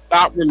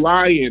 stop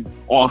relying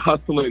on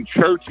hustling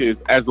churches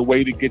as a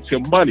way to get your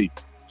money.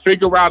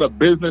 Figure out a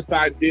business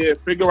idea.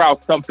 Figure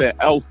out something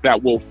else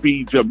that will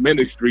feed your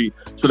ministry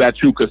so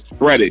that you could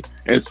spread it.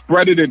 And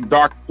spread it in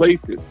dark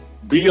places.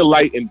 Be a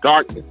light in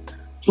darkness.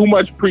 Too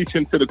much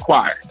preaching to the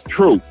choir.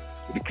 True.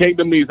 The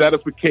kingdom needs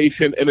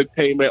edification,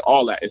 entertainment,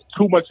 all that. It's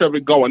too much of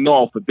it going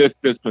on for this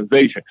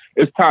dispensation.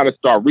 It's time to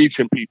start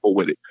reaching people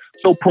with it.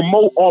 So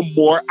promote on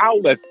more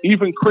outlets.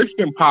 Even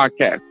Christian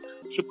podcasts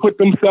should put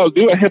themselves,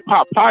 do a hip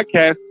hop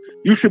podcast.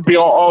 You should be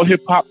on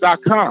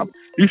allhiphop.com.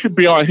 You should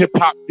be on Hip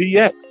Hop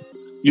DX.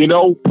 You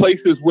know,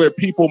 places where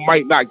people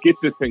might not get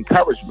this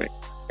encouragement.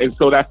 And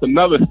so that's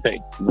another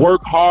thing.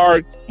 Work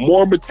hard,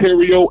 more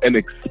material, and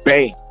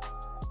expand.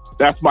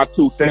 That's my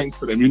 2 things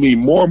for them. You need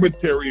more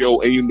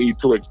material and you need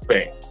to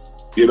expand.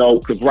 You know,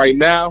 because right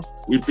now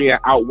we're being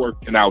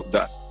outworked and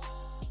outdone.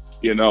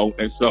 you know,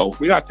 and so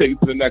we got to take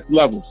it to the next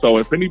level. So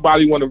if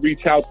anybody want to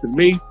reach out to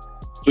me,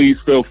 please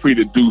feel free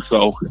to do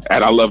so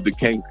at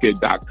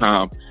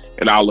IloveTheKingsKid.com,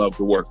 and I'll love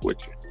to work with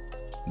you.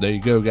 There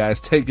you go,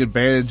 guys. Take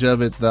advantage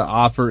of it. The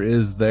offer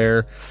is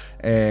there,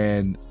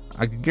 and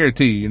I can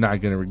guarantee you're not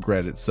going to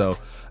regret it. So,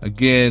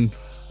 again,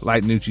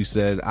 like Nucci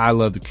said,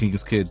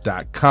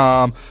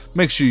 IloveTheKingsKid.com.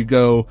 Make sure you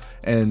go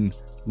and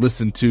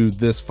listen to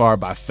This Far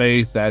by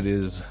Faith. That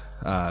is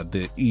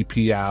the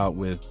EP out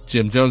with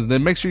Jim Jones. And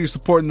then make sure you're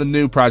supporting the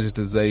new projects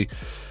as they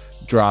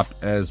drop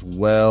as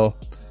well.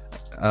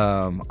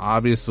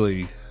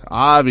 Obviously,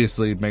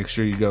 make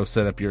sure you go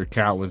set up your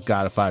account with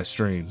Godify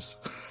Streams.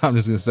 I'm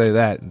just going to say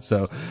that.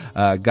 So,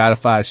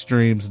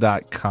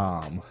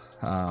 GodifyStreams.com.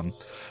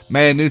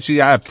 Man,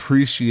 Nucci, I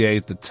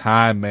appreciate the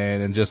time,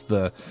 man, and just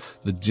the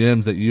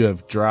gems that you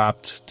have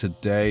dropped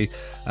today.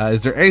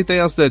 Is there anything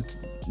else that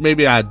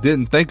maybe I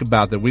didn't think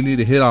about that we need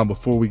to hit on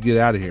before we get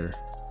out of here?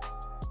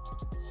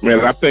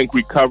 Man, I think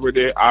we covered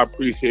it. I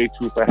appreciate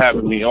you for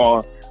having me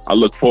on. I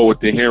look forward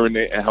to hearing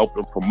it and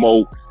helping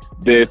promote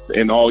this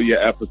and all your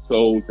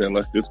episodes, and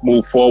let's just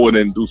move forward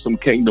and do some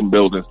kingdom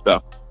building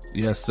stuff.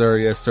 Yes, sir.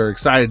 Yes, sir.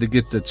 Excited to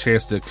get the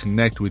chance to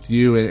connect with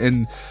you,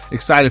 and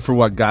excited for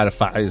what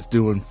Godify is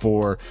doing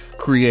for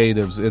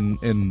creatives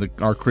in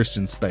our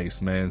Christian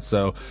space, man.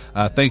 So,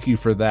 thank you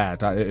for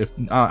that.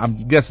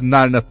 I'm guessing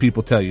not enough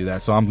people tell you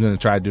that, so I'm going to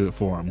try to do it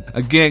for them.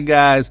 Again,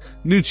 guys,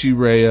 Nucci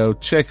Reyo,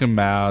 check him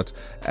out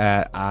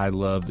at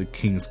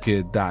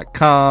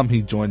IloveTheKingsKid.com.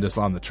 He joined us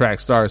on the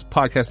Trackstars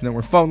Podcast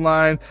Network phone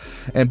line,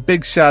 and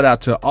big shout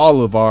out to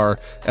all of our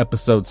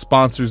episode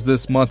sponsors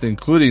this month,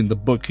 including the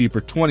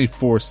Bookkeeper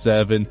 24/7.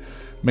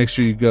 Make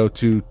sure you go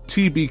to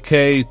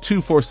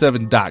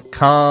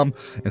tbk247.com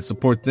and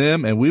support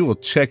them, and we will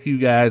check you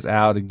guys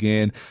out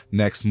again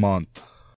next month.